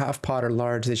half pot or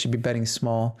large. They should be betting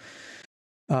small.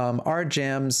 Our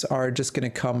jams are just going to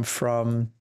come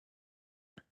from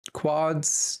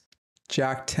quads,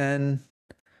 jack 10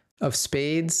 of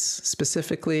spades,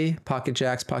 specifically pocket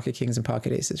jacks, pocket kings, and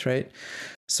pocket aces, right?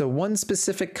 So one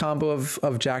specific combo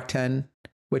of jack 10,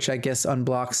 which I guess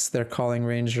unblocks their calling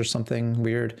range or something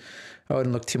weird. I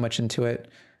wouldn't look too much into it.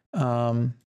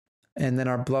 And then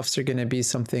our bluffs are going to be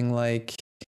something like,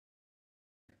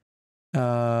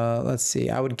 let's see,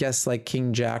 I would guess like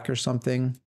king jack or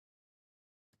something.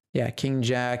 Yeah, king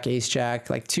jack, ace jack,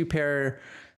 like 2-pair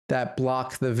that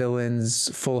block the villain's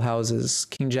full houses.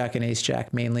 King jack and ace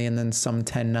jack mainly, and then some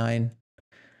 10-9.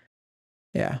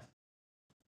 Yeah.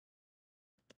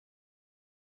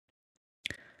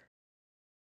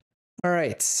 All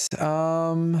right. Let's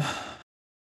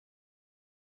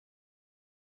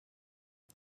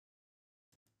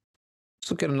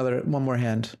look at one more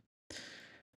hand.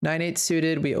 9-8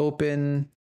 suited, we open,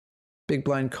 big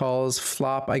blind calls,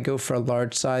 flop, I go for a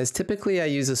large size. Typically I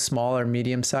use a small or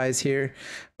medium size here,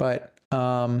 but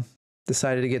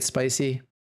decided to get spicy.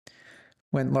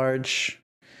 Went large.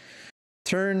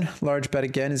 Turn, large bet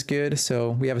again is good, so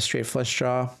we have a straight flush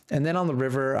draw. And then on the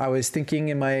river, I was thinking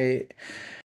in my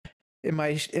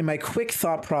quick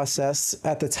thought process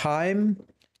at the time,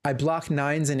 I block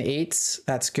 9s and 8s.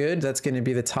 That's good. That's going to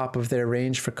be the top of their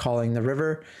range for calling the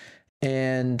river.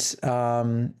 And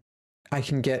I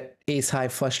can get ace high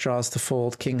flush draws to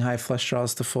fold, king high flush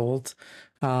draws to fold.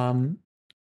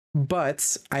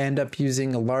 But I end up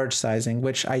using a large sizing,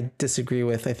 which I disagree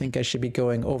with. I think I should be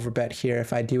going over bet here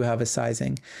if I do have a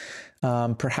sizing.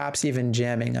 Perhaps even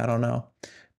jamming, I don't know.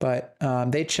 But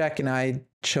they check and I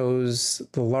chose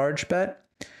the large bet.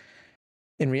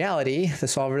 In reality, the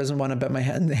solver doesn't want to bet my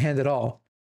hand at all.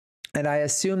 And I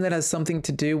assume that has something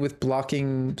to do with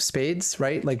blocking spades,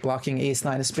 right? Like blocking ace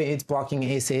 9 of spades, blocking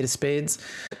ace 8 of spades,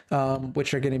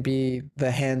 which are going to be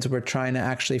the hands we're trying to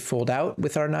actually fold out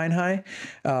with our 9 high.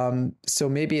 So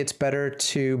maybe it's better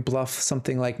to bluff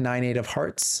something like 9-8 of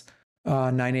hearts,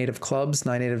 9-8 of clubs,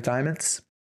 9-8 of diamonds.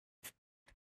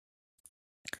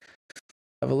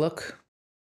 Have a look.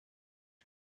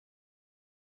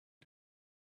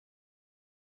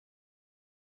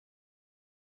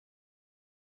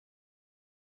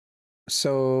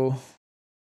 So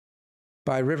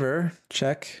by river,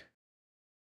 check.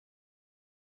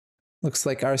 Looks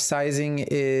like our sizing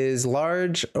is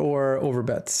large or over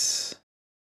bets.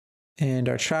 And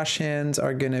our trash hands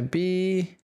are going to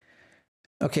be...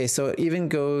 Okay, so it even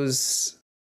goes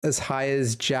as high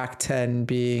as Jack 10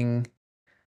 being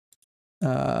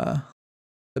the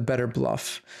better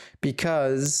bluff.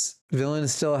 Because villain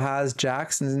still has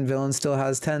jacks and villain still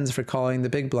has 10s for calling the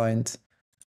big blind.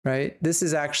 Right? This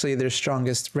is actually their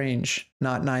strongest range,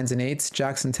 not 9s and 8s.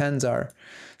 Jacks and 10s are.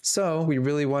 So we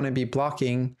really want to be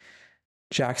blocking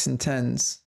jacks and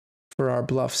 10s for our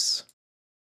bluffs.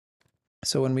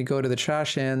 So when we go to the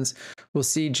trash hands, we'll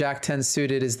see Jack 10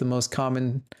 suited is the most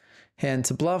common hand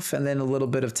to bluff, and then a little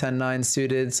bit of 10-9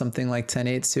 suited, something like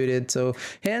 10-8 suited. So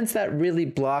hands that really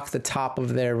block the top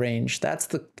of their range. That's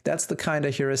the kind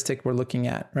of heuristic we're looking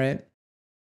at, right?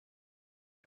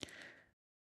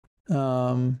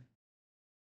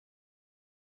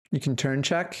 You can turn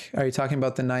check. Are you talking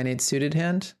about the 9-8 suited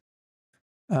hand?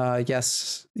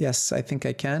 Yes, I think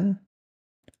I can.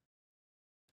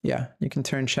 Yeah, you can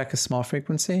turn check a small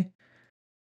frequency.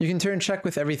 You can turn check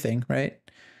with everything, right?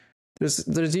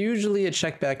 There's usually a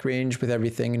check back range with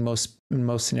everything in most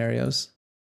scenarios.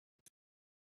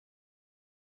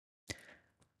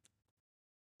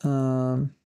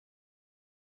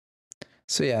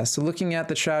 So yeah, so looking at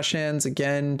the trash hands,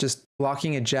 again, just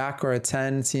blocking a jack or a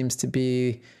 10 seems to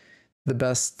be the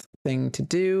best thing to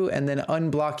do. And then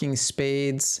unblocking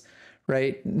spades,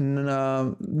 right?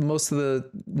 Most of the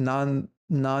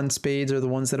non-spades are the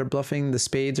ones that are bluffing. The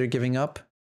spades are giving up,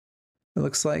 it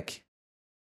looks like.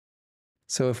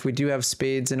 So if we do have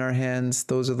spades in our hands,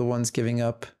 those are the ones giving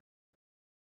up.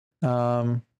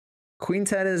 Queen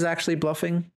 10 is actually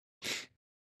bluffing.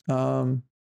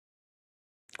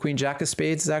 Queen Jack of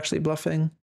spades is actually bluffing.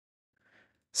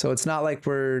 So it's not like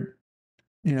we're,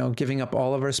 giving up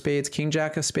all of our spades. King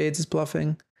Jack of spades is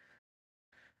bluffing.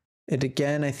 And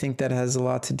again, I think that has a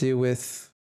lot to do with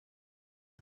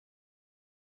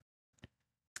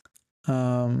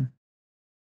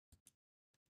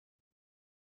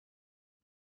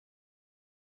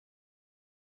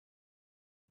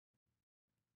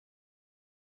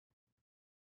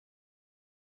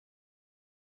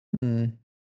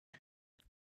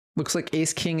looks like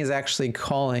ace king is actually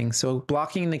calling. So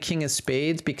blocking the king of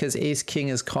spades because ace king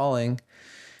is calling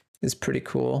is pretty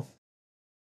cool.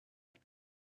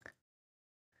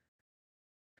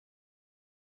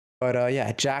 But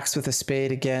yeah, jacks with a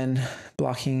spade again,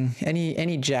 blocking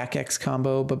any jack X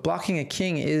combo, but blocking a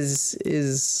king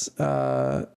is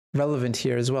relevant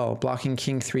here as well. Blocking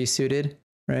king 3 suited,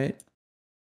 right?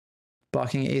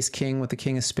 Blocking ace king with the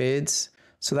king of spades.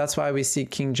 So that's why we see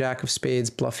king jack of spades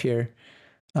bluff here.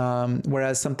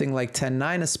 Whereas something like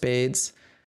 10-9 of spades,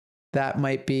 that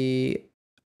might be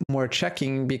more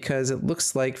checking because it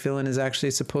looks like villain is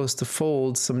actually supposed to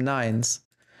fold some 9s.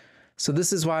 So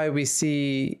this is why we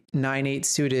see 9-8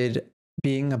 suited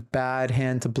being a bad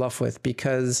hand to bluff with,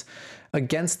 because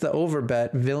against the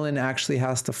overbet, villain actually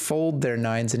has to fold their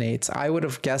 9s and 8s. I would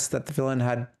have guessed that the villain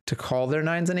had to call their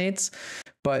 9s and 8s,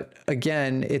 but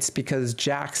again, it's because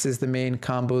jacks is the main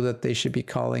combo that they should be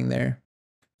calling there.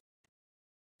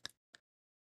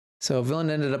 So villain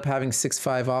ended up having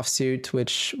 6-5 offsuit,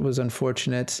 which was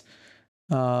unfortunate.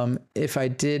 If I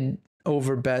did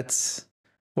over bets,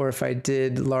 or if I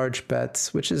did large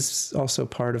bets, which is also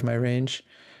part of my range,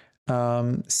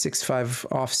 6-5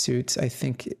 offsuit, I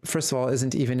think, first of all,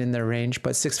 isn't even in their range,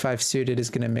 but 6-5 suited is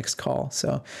going to mix call.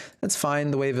 So that's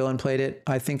fine the way villain played it.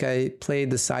 I think I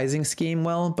played the sizing scheme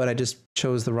well, but I just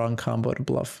chose the wrong combo to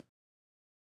bluff.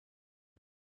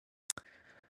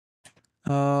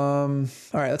 All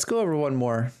right, let's go over one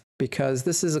more, because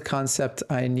this is a concept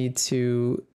I need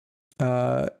to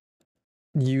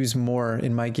use more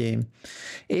in my game.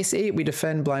 Ace 8, we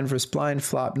defend blind versus blind,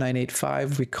 flop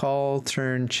 9-8-5. We call,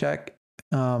 turn check.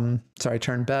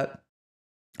 Turn bet.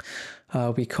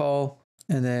 We call,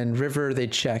 and then river, they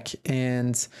check.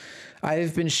 And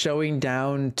I've been showing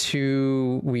down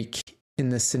too weak in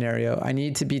this scenario. I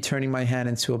need to be turning my hand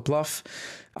into a bluff.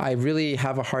 I really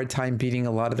have a hard time beating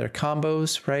a lot of their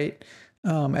combos, right?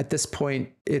 At this point,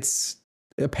 it's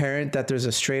apparent that there's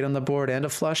a straight on the board and a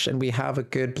flush, and we have a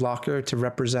good blocker to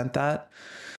represent that.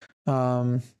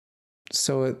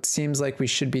 So it seems like we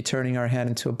should be turning our hand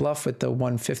into a bluff with the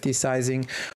 150 sizing,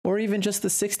 or even just the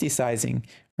 60 sizing,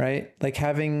 right? Like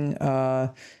having,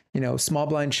 small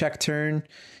blind check turn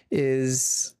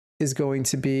is going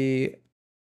to be,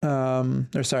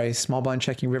 small blind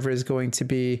checking river is going to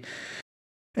be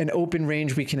an open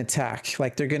range we can attack.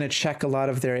 Like they're going to check a lot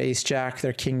of their ace jack,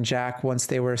 their king jack once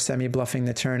they were semi bluffing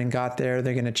the turn and got there.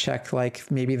 They're going to check like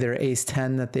maybe their ace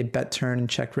 10 that they bet turn and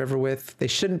check river with. They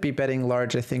shouldn't be betting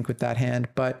large, I think, with that hand,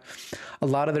 but a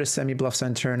lot of their semi bluffs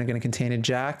on turn are going to contain a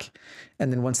jack.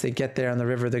 And then once they get there on the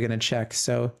river, they're going to check.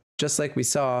 So just like we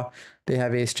saw, they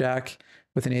have ace jack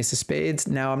with an ace of spades.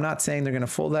 Now, I'm not saying they're going to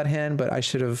fold that hand, but I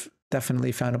should have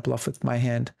definitely found a bluff with my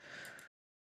hand.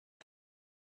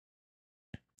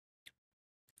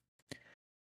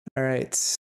 All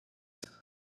right.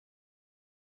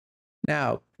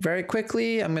 Now, very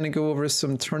quickly, I'm going to go over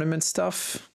some tournament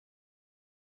stuff.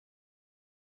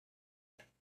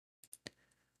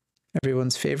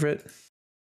 Everyone's favorite.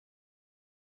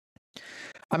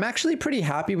 I'm actually pretty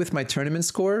happy with my tournament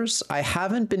scores. I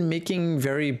haven't been making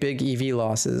very big EV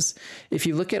losses. If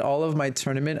you look at all of my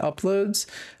tournament uploads,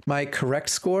 my correct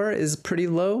score is pretty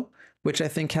low, which I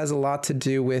think has a lot to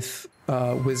do with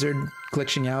Wizard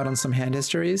glitching out on some hand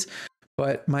histories.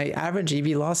 But my average EV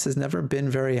loss has never been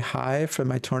very high for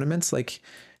my tournaments, like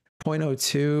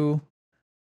 0.02,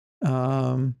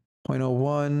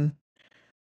 0.01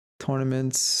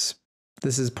 tournaments.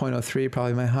 This is 0.03,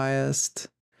 probably my highest.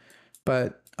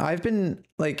 But I've been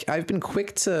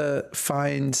quick to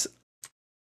find,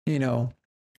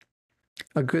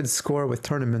 a good score with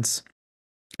tournaments.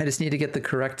 I just need to get the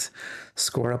correct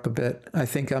score up a bit. I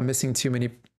think I'm missing too many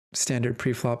standard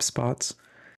pre-flop spots.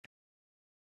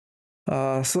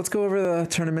 So let's go over the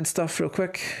tournament stuff real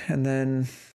quick, and then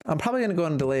I'm probably going to go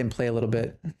on delay and play a little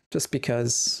bit, just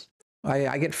because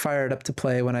I get fired up to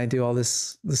play when I do all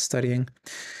this studying.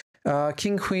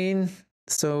 King, queen,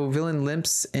 so villain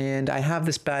limps, and I have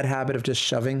this bad habit of just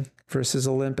shoving versus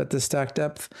a limp at the stack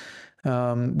depth.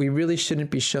 We really shouldn't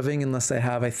be shoving unless I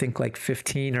have, I think, like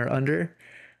 15 or under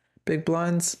big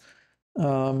blinds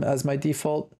as my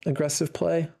default aggressive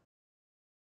play.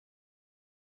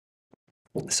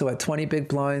 So at 20 big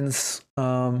blinds,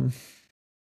 I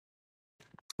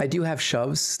do have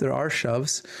shoves. There are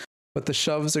shoves, but the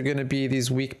shoves are going to be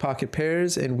these weak pocket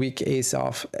pairs and weak ace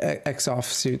off x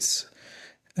offsuits,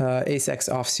 ace x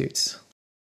offsuits,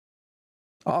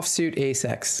 offsuit ace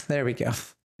x. There we go.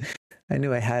 I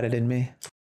knew I had it in me.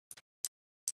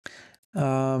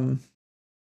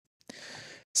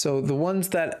 So the ones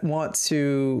that want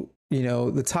to,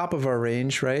 the top of our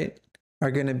range, right,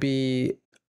 are going to be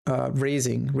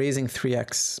raising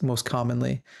 3x most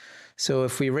commonly. So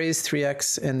if we raise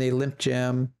 3x and they limp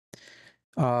jam,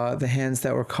 the hands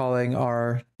that we're calling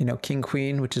are, king,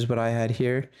 queen, which is what I had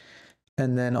here.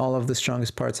 And then all of the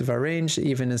strongest parts of our range,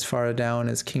 even as far down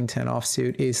as king 10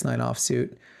 offsuit, ace 9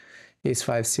 offsuit, ace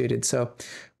 5 suited. So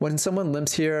when someone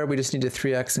limps here, we just need to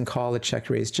 3x and call a check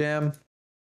raise jam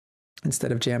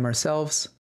instead of jam ourselves.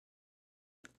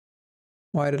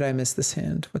 Why did I miss this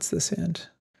hand? What's this hand?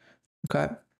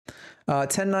 Okay.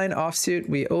 10-9 offsuit,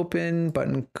 we open,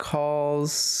 button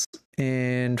calls,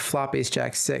 and flop ace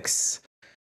jack 6.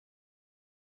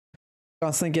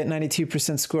 Constantly get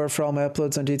 92% score for all my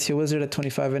uploads on GTO Wizard at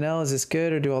 25 NL. Is this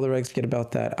good, or do all the regs get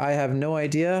about that? I have no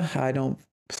idea. I don't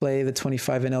play the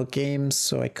 25 NL games,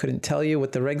 so I couldn't tell you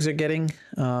what the regs are getting.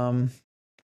 Not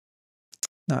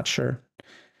sure.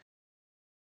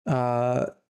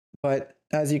 But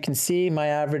as you can see, my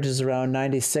average is around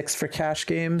 96 for cash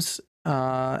games.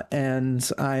 And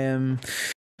I am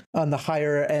on the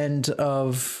higher end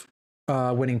of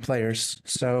winning players.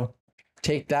 So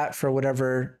take that for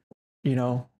whatever, you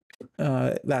know,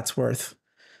 that's worth.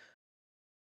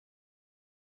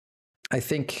 I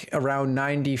think around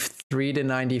 93 to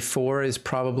 94 is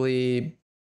probably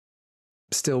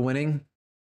still winning,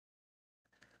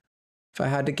 if I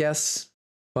had to guess.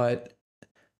 But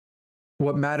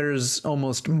what matters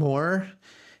almost more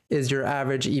is your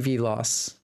average EV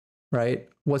loss, right?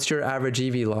 What's your average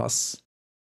EV loss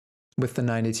with the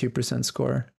 92%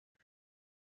 score?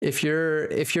 If you're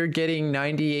getting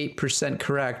 98%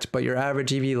 correct, but your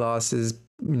average EV loss is,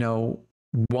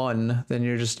 1, then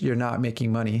you're not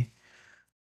making money.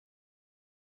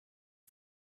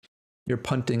 You're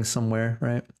punting somewhere,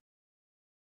 right?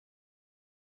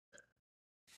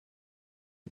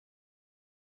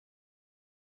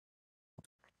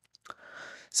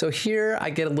 So here I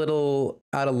get a little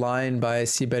out of line by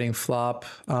c-betting flop.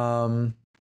 I'm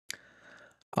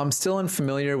still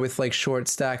unfamiliar with like short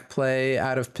stack play,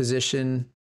 out of position.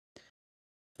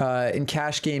 In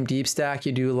cash game deep stack,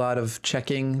 you do a lot of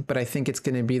checking, but I think it's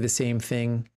going to be the same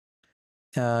thing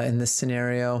in this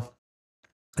scenario,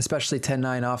 especially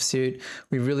 10-9 offsuit.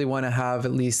 We really want to have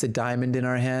at least a diamond in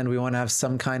our hand. We want to have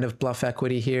some kind of bluff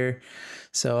equity here.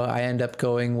 So I end up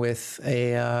going with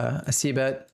a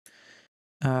c-bet.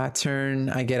 Turn,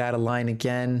 I get out of line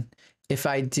again. If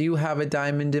I do have a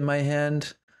diamond in my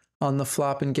hand on the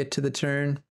flop and get to the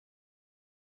turn,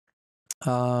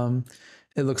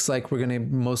 it looks like we're going to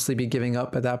mostly be giving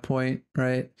up at that point,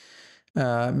 right?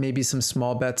 Maybe some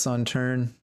small bets on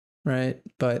turn, right?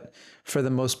 But for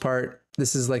the most part,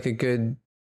 this is like a good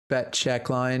bet check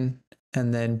line,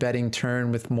 and then betting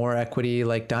turn with more equity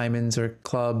like diamonds or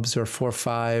clubs or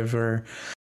 4-5 or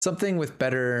something with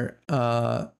better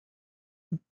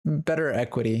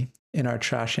equity in our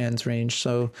trash hands range.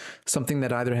 So something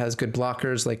that either has good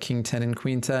blockers like king 10 and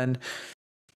queen 10,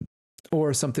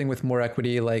 or something with more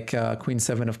equity like queen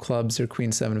 7 of clubs or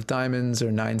queen 7 of diamonds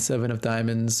or 9-7 of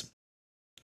diamonds.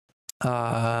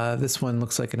 This one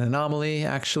looks like an anomaly,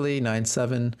 actually,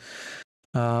 9-7.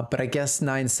 But I guess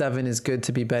 9-7 is good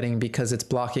to be betting because it's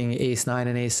blocking ace 9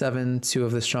 and ace 7, two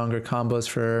of the stronger combos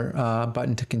for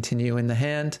button to continue in the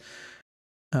hand.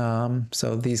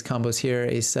 So these combos here,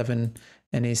 ace 7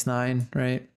 and ace 9,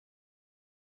 right?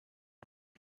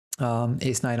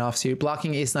 Ace 9 offsuit.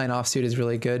 Blocking ace 9 offsuit is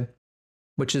really good,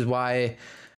 which is why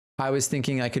I was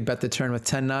thinking I could bet the turn with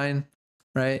 10-9,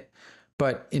 right?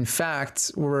 But in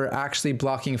fact, we're actually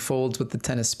blocking folds with the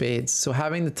 10 of spades. So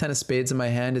having the 10 of spades in my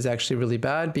hand is actually really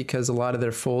bad because a lot of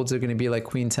their folds are going to be like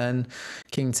queen 10,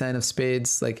 king 10 of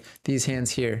spades, like these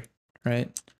hands here, right?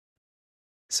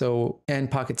 So, and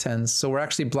pocket 10s. So we're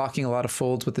actually blocking a lot of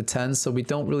folds with the 10s. So we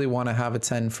don't really want to have a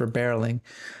 10 for barreling.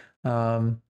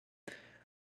 And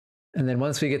then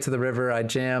once we get to the river, I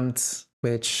jammed,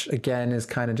 which again is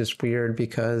kind of just weird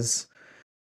because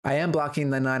I am blocking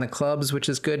the 9 of clubs, which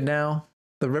is good now.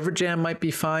 The river jam might be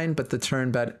fine, but the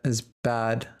turn bet is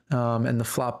bad. And the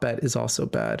flop bet is also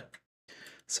bad.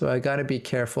 So I got to be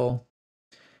careful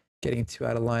getting too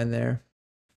out of line there.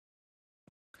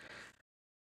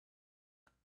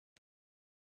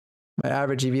 My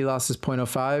average EV loss is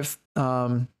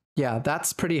 0.05. Yeah,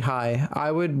 that's pretty high.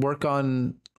 I would work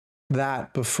on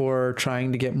that before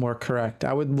trying to get more correct.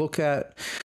 I would look at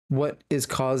what is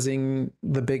causing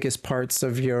the biggest parts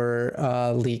of your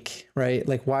leak, right?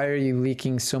 Like, why are you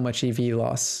leaking so much EV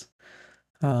loss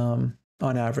on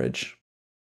average?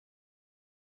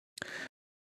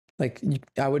 Like,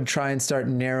 I would try and start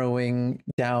narrowing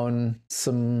down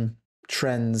some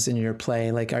trends in your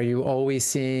play. Like, are you always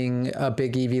seeing a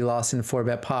big EV loss in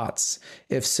 4-bet pots?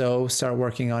 If so, start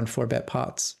working on 4-bet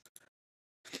pots.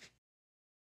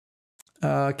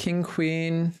 King,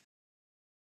 queen.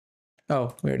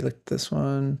 Oh, we already looked at this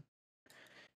one.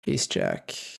 Ace,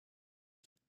 jack.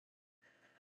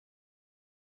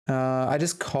 I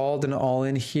just called an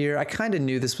all-in here. I kind of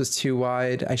knew this was too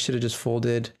wide. I should have just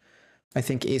folded. I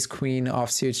think ace, queen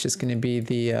offsuit's just going to be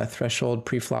the threshold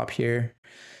pre-flop here.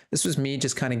 This was me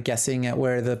just kind of guessing at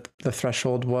where the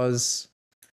threshold was.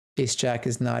 Ace, jack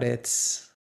is not it.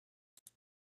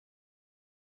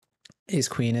 Ace,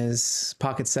 queen is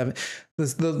pocket 7.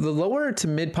 The lower to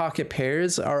mid pocket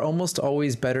pairs are almost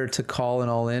always better to call an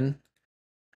all-in.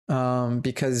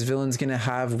 Because villain's gonna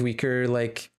have weaker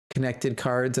like connected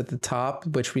cards at the top,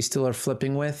 which we still are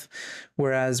flipping with.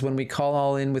 Whereas when we call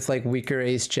all in with like weaker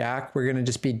ace jack, we're gonna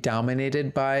just be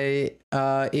dominated by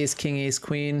ace king, ace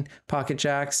queen, pocket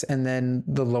jacks, and then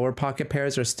the lower pocket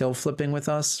pairs are still flipping with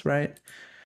us, right?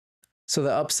 So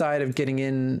the upside of getting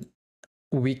in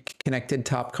weak connected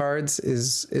top cards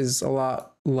is a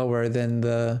lot lower than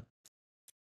the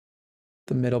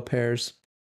the middle pairs.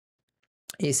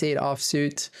 Ace-8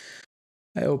 offsuit.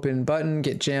 I open button,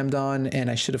 get jammed on,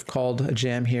 and I should have called a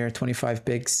jam here, 25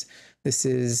 bigs. This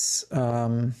is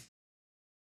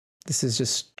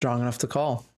just strong enough to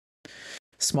call.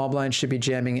 Small blind should be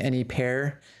jamming any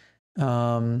pair,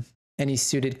 any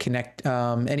suited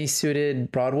any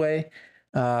suited Broadway,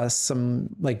 some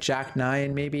like Jack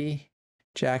 9 maybe,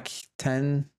 Jack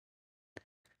 10.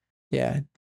 Yeah.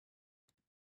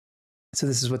 So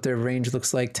this is what their range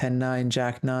looks like: 10-9,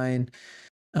 Jack 9,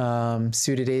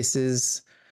 suited aces,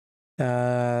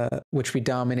 which we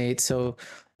dominate. So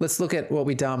let's look at what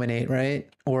we dominate,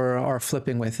 right? Or are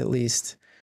flipping with at least.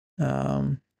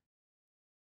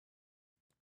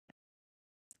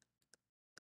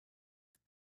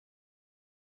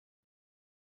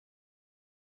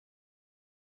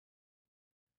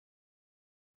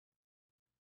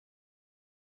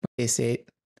 Ace-8.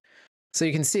 So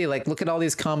you can see, like, look at all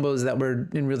these combos that we're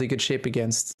in really good shape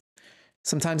against.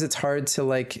 Sometimes it's hard to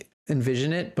like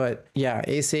envision it, but yeah,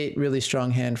 Ace-8, really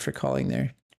strong hand for calling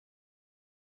there.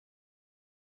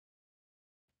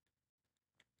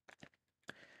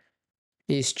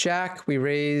 Ace-Jack, we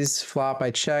raise, flop,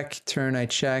 I check, turn, I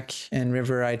check, and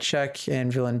river, I check,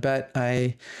 and villain bet.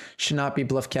 I should not be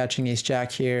bluff catching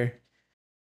Ace-Jack here.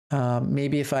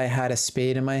 Maybe if I had a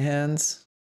spade in my hands.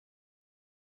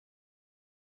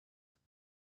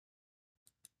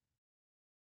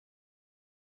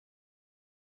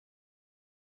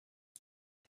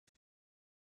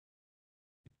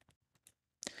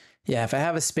 Yeah, if I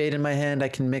have a spade in my hand, I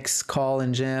can mix call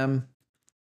and jam.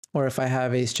 Or if I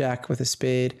have Ace-Jack with a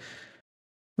spade.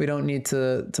 We don't need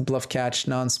to bluff catch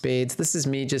non-spades. This is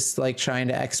me just like trying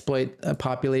to exploit a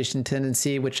population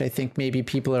tendency, which I think maybe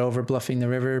people are over bluffing the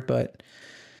river, but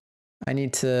I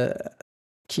need to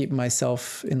keep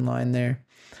myself in line there.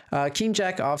 King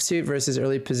Jack offsuit versus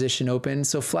early position open.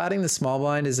 So flatting the small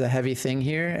blind is a heavy thing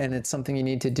here, and it's something you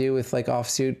need to do with like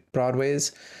offsuit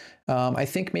broadways. I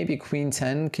think maybe Queen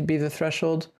 10 could be the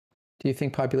threshold. Do you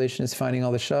think population is finding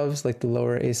all the shoves, like the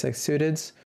lower ace-x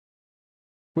suiteds?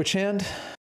 Which hand?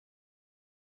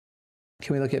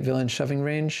 Can we look at villain shoving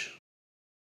range?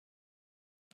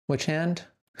 Which hand?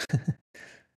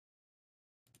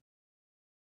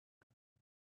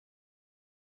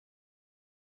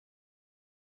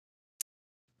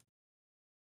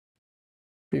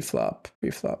 Pre-flop,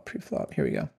 pre-flop, pre-flop. Here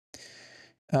we go.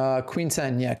 Queen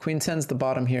 10. Yeah, Queen 10's the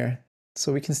bottom here.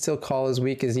 So we can still call as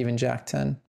weak as even Jack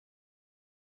 10.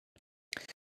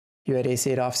 You had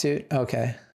ace-8 offsuit?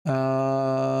 Okay.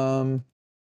 Do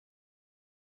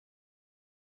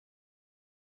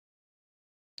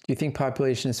you think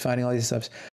population is finding all these subs?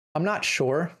 I'm not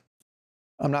sure.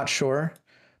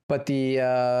 But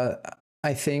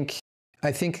I think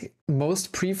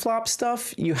most pre-flop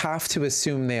stuff you have to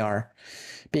assume they are,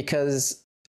 because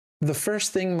the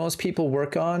first thing most people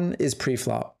work on is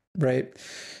pre-flop, right?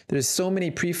 There's so many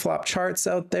pre-flop charts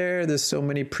out there. There's so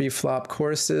many pre-flop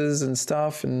courses and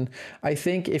stuff. And I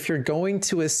think if you're going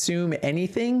to assume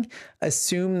anything,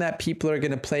 assume that people are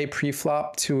going to play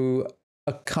pre-flop to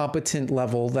a competent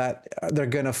level, that they're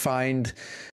going to find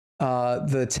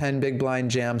the 10 big blind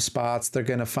jam spots. They're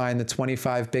going to find the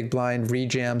 25 big blind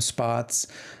rejam spots.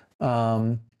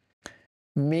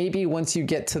 Maybe once you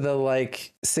get to the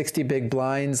like 60 big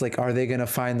blinds, like, are they going to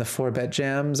find the 4-bet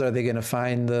jams? Are they going to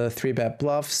find the 3-bet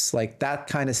bluffs? Like that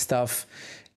kind of stuff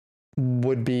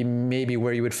would be maybe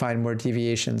where you would find more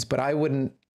deviations. But I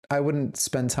wouldn't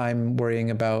spend time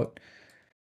worrying about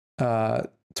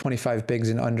 25 bigs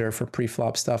and under for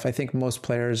pre-flop stuff. I think most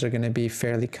players are going to be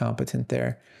fairly competent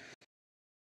there.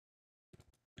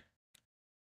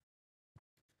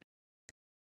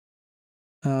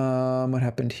 What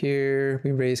happened here?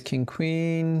 We raised king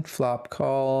queen, flop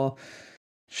call.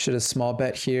 Should have small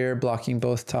bet here, blocking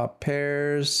both top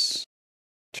pairs.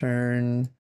 Turn,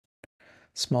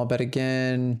 small bet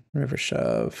again, river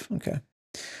shove. Okay.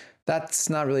 That's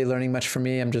not really learning much for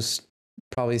me. I'm just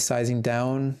probably sizing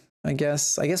down, I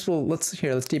guess. Let's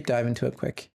deep dive into it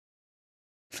quick.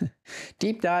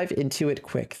 Deep dive into it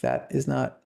quick. That is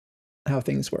not how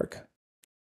things work.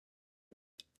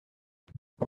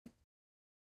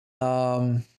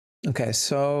 Okay,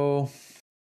 so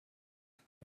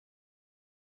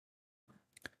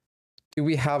do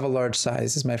we have a large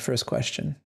size is my first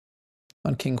question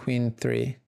on King Queen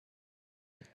 3.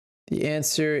 The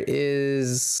answer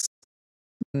is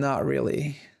not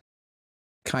really.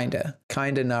 Kinda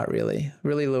not really.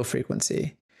 Really low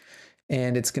frequency.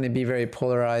 And it's going to be very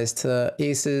polarized to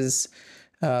aces,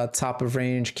 top of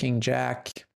range, King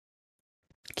Jack,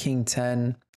 King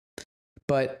 10.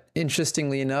 But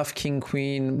interestingly enough, King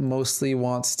Queen mostly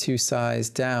wants to size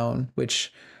down,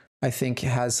 which I think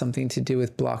has something to do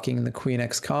with blocking the Queen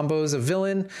X combos of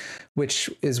villain, which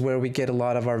is where we get a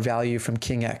lot of our value from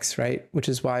King X, right? Which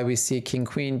is why we see King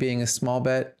Queen being a small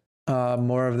bet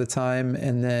more of the time,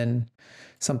 and then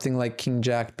something like King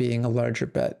Jack being a larger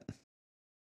bet.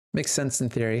 Makes sense in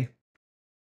theory.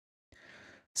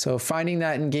 So finding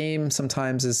that in game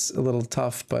sometimes is a little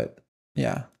tough, but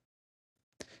yeah,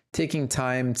 taking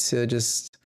time to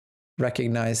just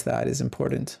recognize that is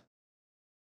important.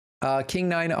 King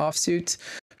 9 offsuit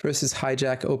versus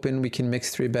hijack open. We can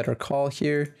mix 3-bet or call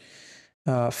here.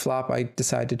 Flop, I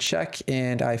decided to check,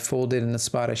 and I folded in the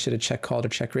spot I should have check called or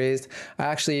check raised. I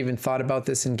actually even thought about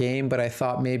this in game, but I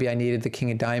thought maybe I needed the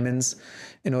King of Diamonds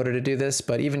in order to do this.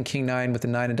 But even King 9 with the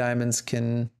 9 of Diamonds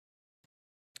can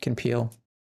peel.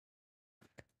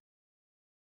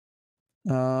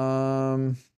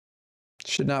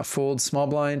 Should not fold small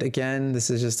blind. Again, this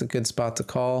is just a good spot to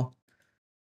call.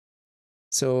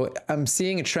 So I'm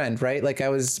seeing a trend, right? Like I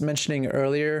was mentioning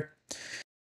earlier,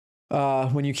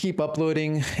 when you keep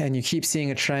uploading and you keep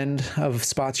seeing a trend of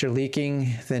spots you're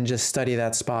leaking, then just study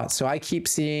that spot. So I keep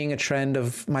seeing a trend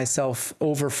of myself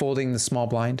overfolding the small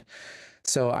blind.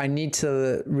 So I need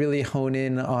to really hone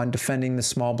in on defending the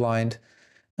small blind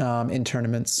in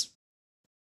tournaments.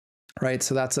 Right,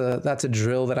 so that's a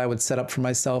drill that I would set up for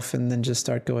myself and then just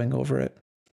start going over it.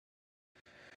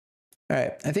 All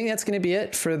right, I think that's going to be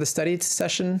it for the study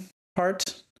session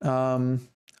part. I'm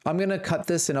going to cut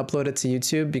this and upload it to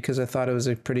YouTube because I thought it was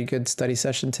a pretty good study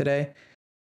session today.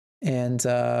 And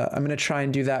I'm going to try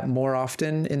and do that more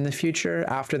often in the future.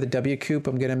 After the WCOOP,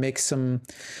 I'm going to make some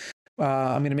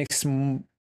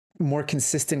more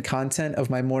consistent content of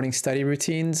my morning study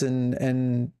routines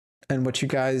and what you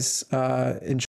guys enjoy.